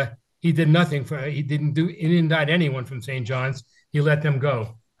 and he did nothing he didn't indict anyone from St. John's. He let them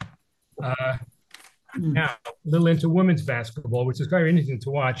go. Now, a little into women's basketball, which is very interesting to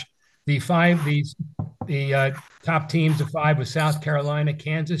watch. The top teams of 5 were South Carolina,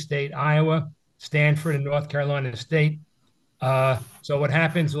 Kansas State, Iowa, Stanford, and North Carolina State. So what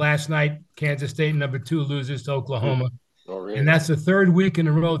happens last night, Kansas State, number 2, loses to Oklahoma. And that's the 3rd week in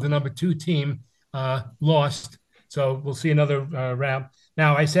a row the number 2 team lost. So we'll see another round.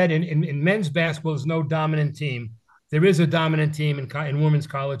 Now, I said in men's basketball, there's no dominant team. There is a dominant team in women's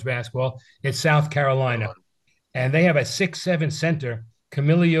college basketball. It's South Carolina. And they have a 6'7" center,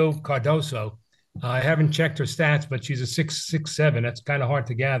 Camilo Cardoso. I haven't checked her stats, but she's a 6'7". That's kind of hard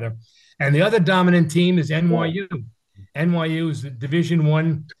to gather. And the other dominant team is NYU. NYU is the Division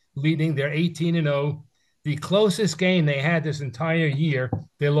I leading. They're 18-0. The closest game they had this entire year,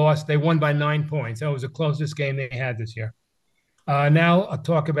 they lost. They won by 9 points. That was the closest game they had this year. Now I'll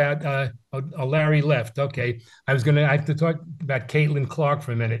talk about Larry left. Okay, I have to talk about Caitlin Clark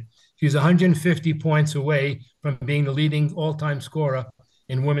for a minute. She's 150 points away from being the leading all-time scorer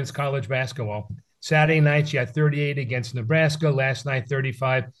in women's college basketball. Saturday night, she had 38 against Nebraska. Last night,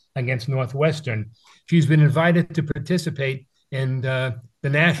 35 against Northwestern. She's been invited to participate in the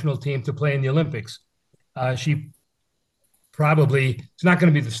national team to play in the Olympics. She probably is not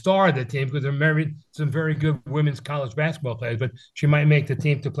going to be the star of the team because there are some very good women's college basketball players, but she might make the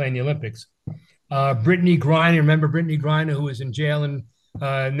team to play in the Olympics. Brittany Griner, remember Brittany Griner, who is in jail, and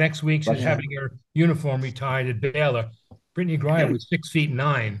next week she's having her uniform retired at Baylor. Brittany Griner was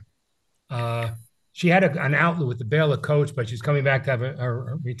 6'9". She had an outlet with the Baylor coach, but she's coming back to have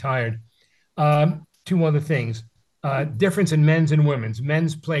her retired. Two other things. Difference in men's and women's.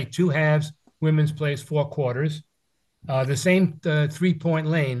 Men's play 2 halves, women's plays 4 quarters. The same 3-point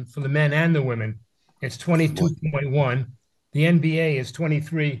lane for the men and the women. It's 22.1. The NBA is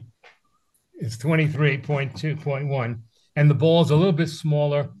 23. It's 23.2.1. And the ball's a little bit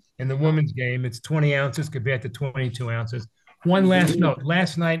smaller in the women's game. It's 20 ounces compared to 22 ounces. One last note.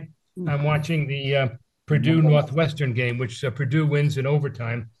 Last night, I'm watching the Purdue Northwestern game, which Purdue wins in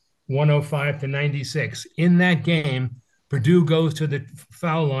overtime, 105-96. In that game, Purdue goes to the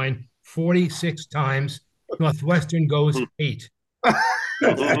foul line 46 times. Northwestern goes 8.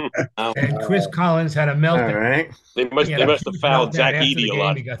 And Chris Collins had a meltdown. All right. They must have fouled Zach Edey a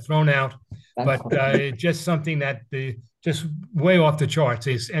lot. He got thrown out, but just something that just way off the charts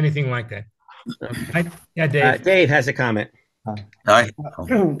is anything like that. Yeah, Dave. Dave has a comment.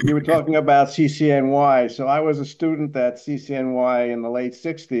 You were talking about CCNY. So I was a student at CCNY in the late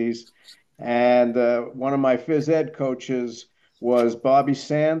 60s, and one of my phys ed coaches was Bobby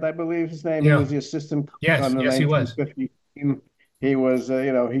Sand, I believe his name. Yeah. He was the assistant coach Yes, on the yes, he was. team. He was,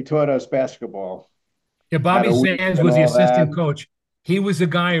 he taught us basketball. Yeah, Bobby Sands was the assistant coach. He was the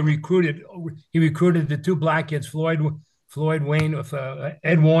guy who recruited. He recruited the 2 black kids, Floyd Wayne,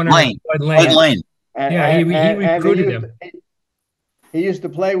 Ed Warner, Lane. Floyd Lane. And, he recruited him. He used to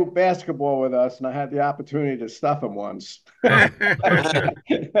play with basketball with us, and I had the opportunity to stuff him once. Dave,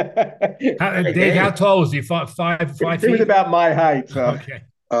 how tall was he? 5 feet? He was about my height. So. Okay.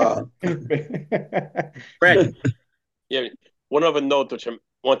 Fred. Yeah, one other note which I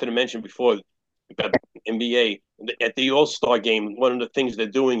wanted to mention before about NBA. At the All-Star game, one of the things they're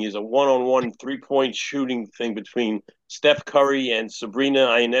doing is a one-on-one 3-point shooting thing between Steph Curry and Sabrina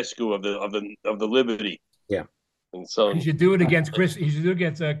Ionescu of the Liberty. Yeah. And so you should do it against Chris. You should do it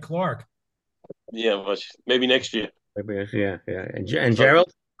against Clark. Yeah, well, maybe next year. Yeah. And Gerald?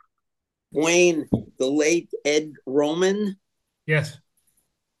 Wayne, the late Ed Roman. Yes.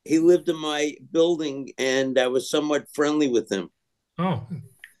 He lived in my building, and I was somewhat friendly with him. Oh,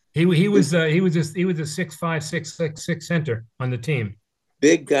 he was a 6'5", 6'6" center on the team.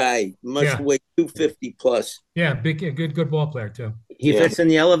 Big guy, must weigh 250 plus. Yeah, good ball player too. He fits in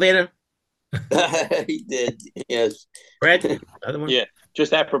the elevator. He did, yes. Fred, other one. Yeah,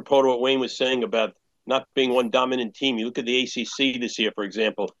 just apropos to what Wayne was saying about not being one dominant team. You look at the ACC this year, for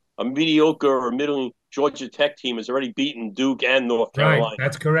example. A mediocre or middling Georgia Tech team has already beaten Duke and North Carolina. Right,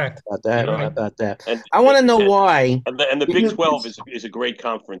 that's correct. About that. And I want to know why. And the Big 12 is a great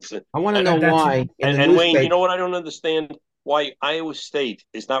conference. I want to know why. And Wayne, you know what I don't understand? Why Iowa State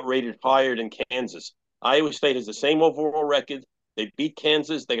is not rated higher than Kansas. Iowa State has the same overall record. They beat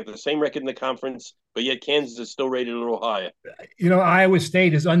Kansas. They got the same record in the conference, but yet Kansas is still rated a little higher. Iowa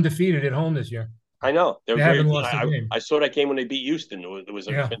State is undefeated at home this year. I know. They haven't lost a game. I saw that game when they beat Houston. It was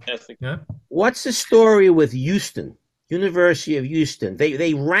a fantastic. Yeah. What's the story with Houston? University of Houston.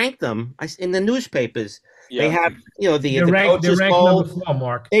 They rank them in the newspapers. Yeah. They have the coaches poll. Number 4,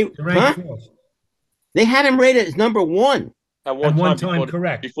 Mark. They had him rated as number 1. At one time,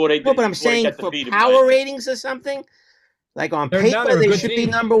 correct. Before they did, but I'm saying for power ratings or something. Like on paper, they should be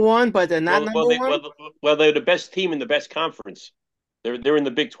number 1, but they're not number 1. Well, they're the best team in the best conference. They're in the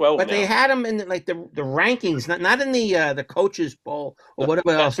Big 12 but now. They had them in the rankings, not in the coaches poll or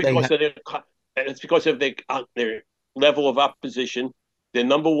whatever else they had. It's because of their level of opposition. They're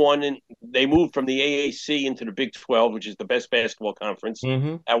number 1, and they moved from the AAC into the Big 12, which is the best basketball conference.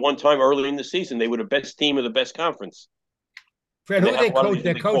 Mm-hmm. At one time early in the season, they were the best team of the best conference. Fred, who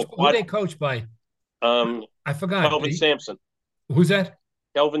they coach by? I forgot. Kelvin Sampson. Who's that?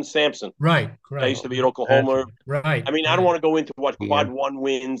 Kelvin Sampson. Right, correct. I used to be at Oklahoma. Right. I mean, I don't want to go into what quad 1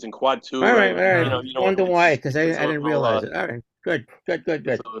 wins and quad 2. All right. I wonder why, because I didn't realize it. All right, good.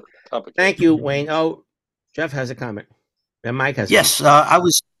 Thank you, Wayne. Oh, Jeff has a comment. And Mike has. Yes, I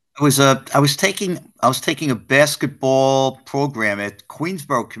was taking a basketball program at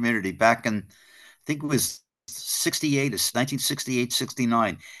Queensborough Community back in, I think it was 1968,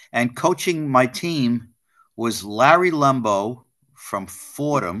 69, and coaching my team was Larry Lembo from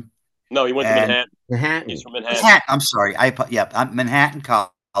Fordham. No, he went to Manhattan. Manhattan. He's from Manhattan. I'm sorry. I'm Manhattan College.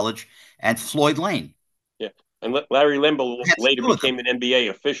 College, and Floyd Lane. Yeah, and Larry Limbo later became an NBA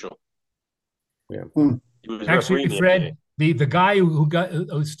official. Yeah, he was actually, Fred, the guy who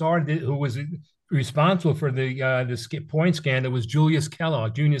was responsible for the point scandal was Junius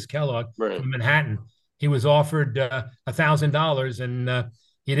Kellogg from Manhattan. He was offered $1,000 and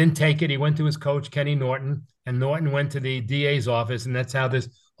he didn't take it. He went to his coach, Kenny Norton, and Norton went to the DA's office, and that's how this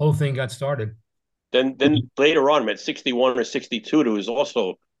whole thing got started. Then later on, at 61 or 62, there was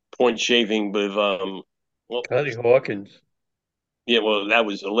also point shaving with Connie Hawkins. Yeah, well, that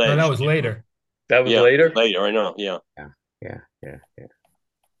was alleged. No, that was later. That was later? Later, I know, yeah. Yeah.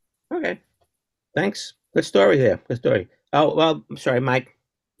 Okay. Thanks. Good story there. Good story. Oh, well, I'm sorry, Mike.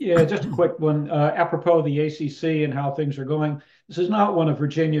 Yeah, just a quick one. Apropos of the ACC and how things are going, this is not one of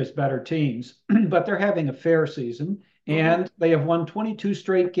Virginia's better teams, but they're having a fair season, and they have won 22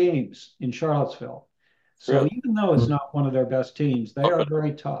 straight games in Charlottesville. So even though it's not one of their best teams, they are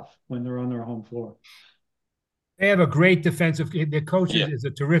very tough when they're on their home floor. They have a great defensive. Their coach is a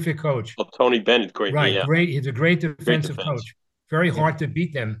terrific coach. Oh, Tony Bennett, great. Right, Yeah. great. He's a great defensive coach. Very hard to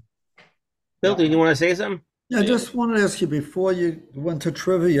beat them. Bill, do you want to say something? Yeah, I just wanted to ask you, before you went to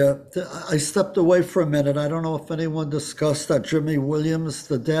trivia, I stepped away for a minute. I don't know if anyone discussed that Jimmy Williams,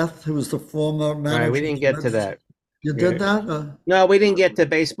 the death, who was the former manager. Right, we didn't get to that. You did that? No, we didn't get to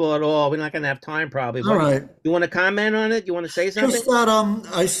baseball at all. We're not going to have time probably. All right. You want to comment on it? You want to say something? Just that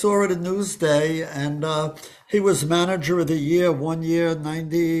I saw it in Newsday, and he was manager of the year, 1 year,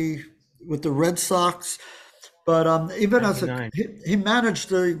 90 with the Red Sox. But even 99. He managed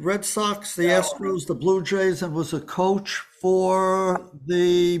the Red Sox, the Astros, the Blue Jays, and was a coach for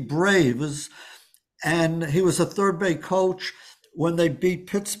the Braves. And he was a third base coach when they beat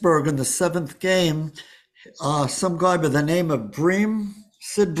Pittsburgh in the 7th game. Some guy by the name of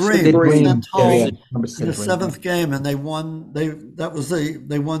Sid Bream was sent home in the 7th game, and they won. They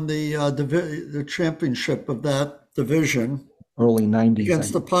won the championship of that division. Early 90s.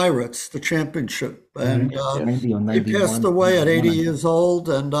 Against the Pirates, the championship. And he passed away at 80 years old.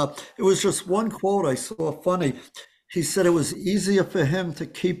 And it was just one quote I saw funny. He said it was easier for him to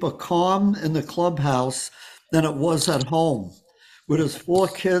keep a calm in the clubhouse than it was at home. With his 4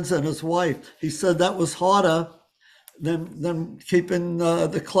 kids and his wife, he said that was harder than keeping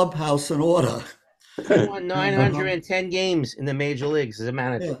the clubhouse in order. He won 910 games in the major leagues as a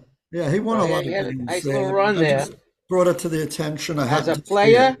manager. Yeah, he won a lot of games. Nice little run there. Brought it to the attention. As a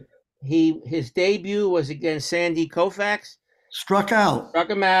player, his debut was against Sandy Koufax. Struck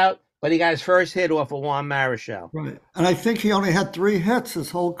him out, but he got his first hit off of Juan Marichal. Right, and I think he only had 3 hits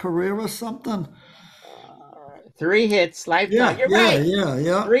his whole career or something. 3 hits, lifetime. You're right.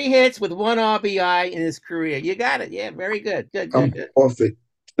 Yeah. 3 hits with 1 RBI in his career. You got it. Yeah, very good. Good. Perfect.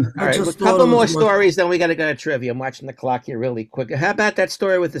 All right, a couple more stories, then we got to go to trivia. I'm watching the clock here really quick. How about that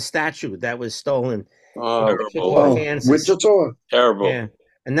story with the statue that was stolen? Wichita. Terrible. Yeah.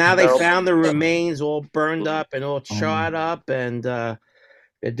 And now they found the remains all burned up and all charred up, and they're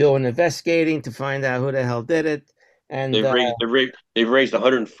doing investigating to find out who the hell did it. And they've raised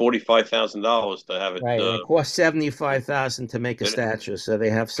 $145,000 to have it. Right, it cost $75,000 to make a statue, so they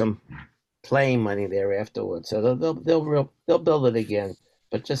have some playing money there afterwards. So they'll build it again.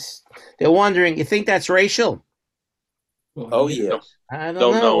 But just they're wondering, you think that's racial? Oh yeah. I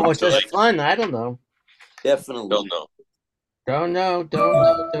don't know. It's just fun. I don't know. Definitely. Don't know.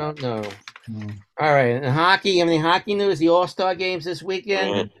 All right. And hockey, any hockey news? The All-Star games this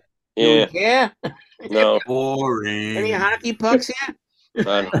weekend? Yeah. Yeah. No. Boring. Any hockey pucks yet?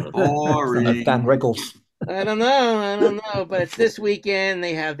 Boring. Dan Rickles. I don't know. But it's this weekend.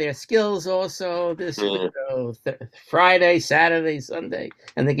 They have their skills also this Friday, Saturday, Sunday.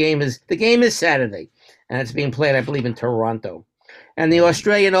 And the game is Saturday. And it's being played, I believe, in Toronto. And the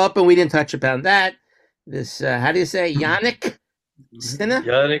Australian Open, we didn't touch upon that. This, how do you say, Yannick Sinner?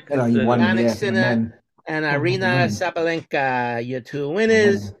 Yannick Sinner and Arina Sabalenka, your 2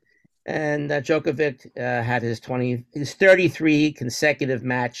 winners. And Djokovic had his 33 consecutive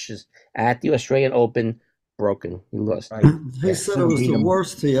matches at the Australian Open broken. He lost. Right. He said it was the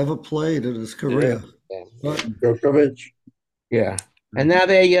worst he ever played in his career. Djokovic. Yeah. And now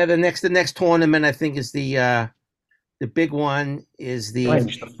the next tournament, I think, is the big one is the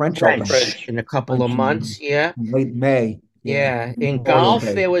French in a couple of months. Yeah. Late May. Yeah. In golf,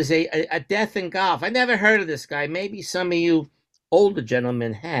 there was a death in golf. I never heard of this guy. Maybe some of you older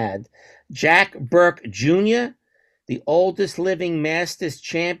gentlemen had. Jack Burke Jr., the oldest living Masters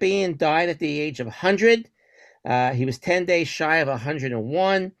champion, died at the age of 100. He was 10 days shy of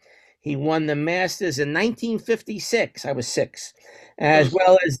 101. He won the Masters in 1956. I was 6. As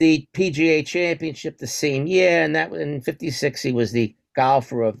well as the PGA Championship the same year. And that in 56, he was the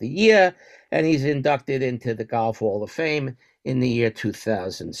Golfer of the Year, and he's inducted into the Golf Hall of Fame in the year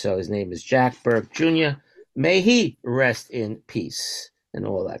 2000. So his name is Jack Burke Jr. May he rest in peace and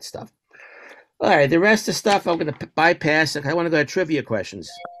all that stuff. All right, the rest of the stuff I'm going to bypass. I want to go to trivia questions.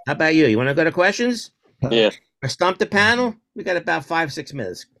 How about you? You want to go to questions? Yeah. Or stump the panel? We got about 5-6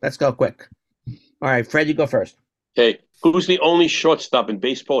 minutes. Let's go quick. All right, Fred, you go first. Okay. Who's the only shortstop in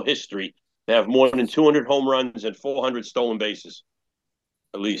baseball history to have more than 200 home runs and 400 stolen bases?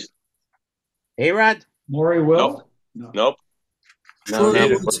 At least. A-Rod? Maury Will? Nope. Troy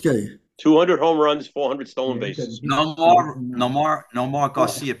Tulowitzki. 200 home runs, 400 stolen bases. No more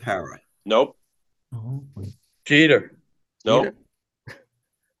Garcia Parra. Nope. Jeter. Nope. Jeter?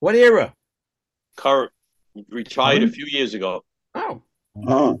 What era? Current. Retired a few years ago. Oh.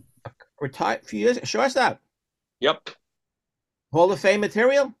 Retired a few years. Shortstop. Yep. Hall of Fame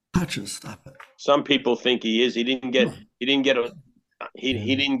material? Just stop it. Some people think he is. He didn't get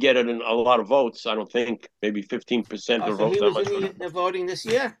a lot of votes. I don't think. Maybe 15% of votes. He was in the voting this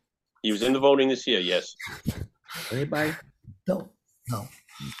year? He was in the voting this year, yes. Anybody? No.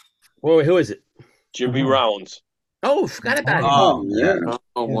 Well, who is it? Jimmy Rollins. Oh, forgot about him. Oh, yeah.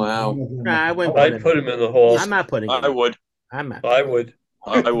 Oh, wow. Nah, I wouldn't I'd put him in the Hall. I'm not putting him. I would. I'm not. I would.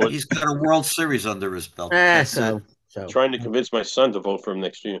 He's got a World Series under his belt. So. Trying to convince my son to vote for him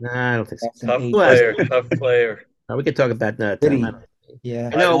next year. Nah, I don't think so. Tough player. We could talk about that. Yeah.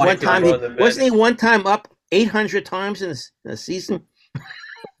 I know one time wasn't he one time up 800 times in a season?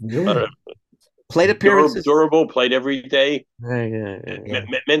 Plate appearances. Durable, played every day. Yeah.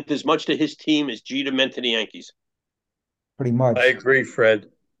 Meant as much to his team as Jeter meant to the Yankees. Pretty much. I agree, Fred.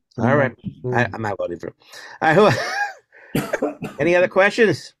 All right. I'm not voting for him. All right, any other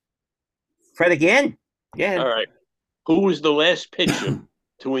questions? Fred again? Yeah. All right. Who was the last pitcher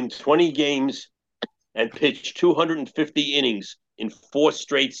to win 20 games and pitch 250 innings in 4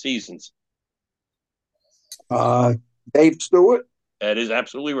 straight seasons? Dave Stewart. That is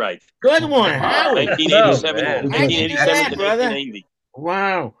absolutely right. Good one, Howard. 1987 to 1980.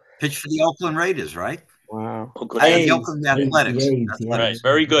 Wow. Pitched for the Oakland Raiders, right? Wow. The Oakland Athletics. Right.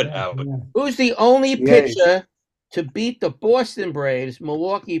 Very good, Howard. Who's the only pitcher to beat the Boston Braves,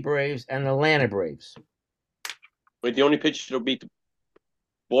 Milwaukee Braves, and Atlanta Braves? Wait, the only pitcher to beat the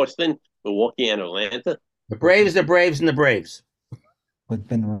Boston, Milwaukee, and Atlanta? The Braves, and the Braves. We've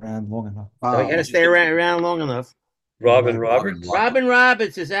been around long enough. So we got to stay around long enough. Robin Roberts. Robin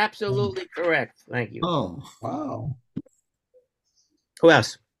Roberts is absolutely correct. Thank you. Oh, wow. Who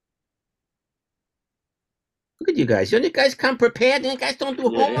else? Look at you guys. You guys come prepared. You guys don't do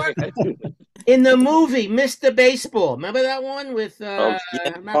homework. In the movie Mr. Baseball, remember that one with I'm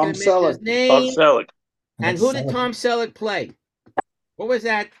not Tom Selleck. His name. Tom Selleck. And who did Tom Selleck play? What was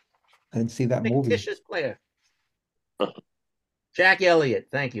that? I didn't see that movie. Fictitious player. Jack Elliott.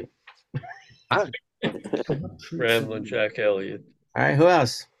 Thank you. Ramblin' Jack Elliott. All right, who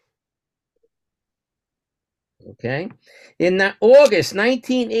else? Okay. In August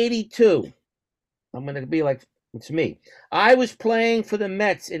 1982, I'm going to be like, it's me. I was playing for the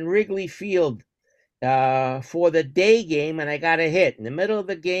Mets in Wrigley Field for the day game, and I got a hit. In the middle of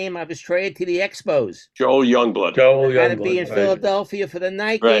the game, I was traded to the Expos. Joel Youngblood. I got to be in Philadelphia for the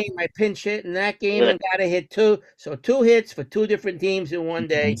night game. I pinch hit in that game and got a hit too. So 2 hits for 2 different teams in one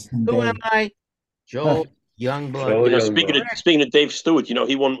day. Who am I? Joel Youngblood. Speaking of Dave Stewart,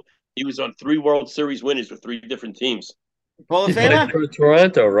 he was on 3 World Series winners with 3 different teams. Hall of Famer? For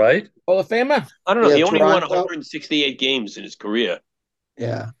Toronto, right? Hall of Famer? I don't know. Yeah, he only Toronto. won 168 games in his career.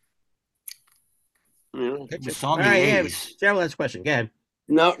 Yeah. It's on All the right, yeah. 80s. Gerald has a question. Go ahead.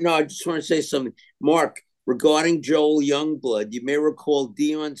 No, I just want to say something. Mark, regarding Joel Youngblood, you may recall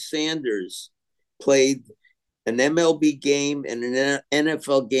Deion Sanders played an MLB game and an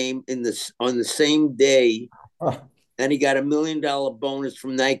NFL game on the same day, and he got $1 million bonus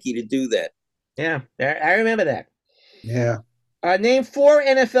from Nike to do that. Yeah, I remember that. Yeah. Name 4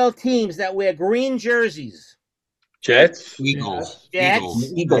 NFL teams that wear green jerseys. Jets. Eagles.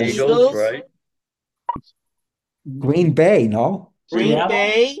 Jets. Eagles, right? Green Bay, no? Green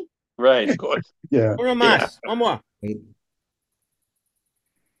Bay. Right, of course. Yeah. One more.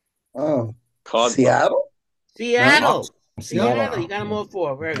 Oh. Seattle? Seattle. Seattle. You got them all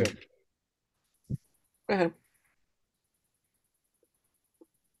 4. Very good. Go ahead.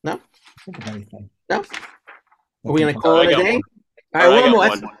 No? No? Are we going to call it a day? All right, one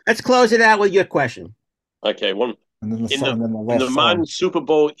more. Let's close it out with your question. Okay, one. In the modern Super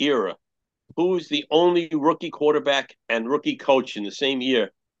Bowl era, who is the only rookie quarterback and rookie coach in the same year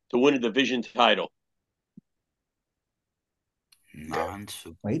to win a division title?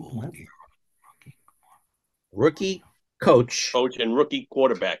 Non-Super Wait, Bowl what? era. Rookie coach, and rookie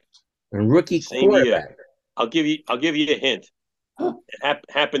quarterback. And rookie Same quarterback. Year. I'll give you a hint. It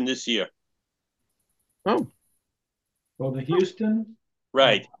happened this year. Oh. Well, the Houston.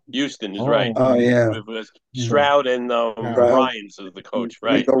 Right. Houston is right. Oh, yeah. With Stroud and Ryans as the coach.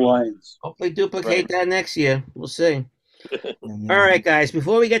 Right. Ryans. Hopefully duplicate that next year. We'll see. All right, guys.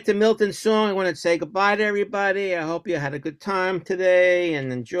 Before we get to Milton's song, I want to say goodbye to everybody. I hope you had a good time today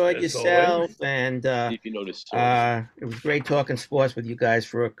and enjoyed yourself. Always. And if you notice, it was great talking sports with you guys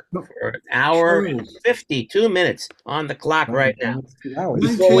for an hour and 52 minutes on the clock right now.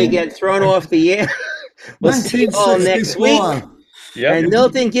 Before we get thrown off the air, we'll see you all next week. Yep. And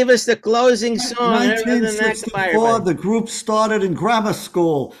Milton, give us the closing song. 1964, the group started in grammar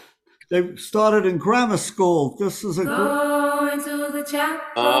school. They started in grammar school. This is a group. Going to the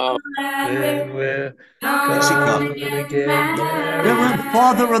chapel They were in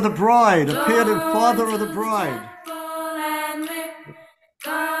Father of the Bride, appeared in Father of the Bride.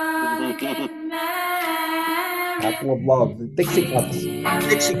 Apple of Love, the Dixie Cups.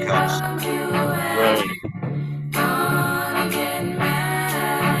 Dixie Cups. Right.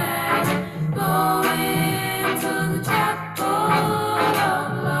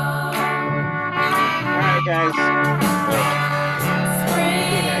 Guys.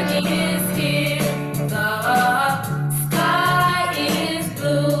 Spring is here, the sky is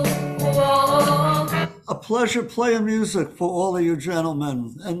blue. Whoa. A pleasure playing music for all of you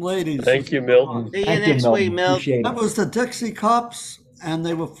gentlemen and ladies. Thank you, Milton. See you next week, Milton. That was the Dixie Cups, and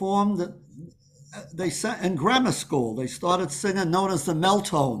they were formed. They sang in grammar school. They started singing known as the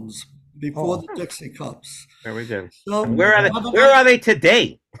Meltones before the Dixie Cups. Very good. So, where are they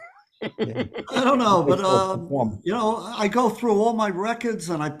today? I don't know, but I go through all my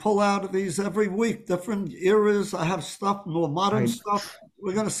records and I pull out these every week, different eras. I have stuff, more modern stuff.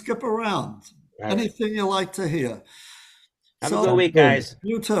 We're going to skip around. Anything you like to hear. Have a good week, guys.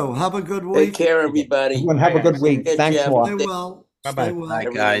 You too. Have a good week. Take care, everybody. Everyone have a good week. Thanks, Mark. Stay well. Bye-bye. Bye,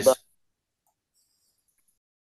 guys.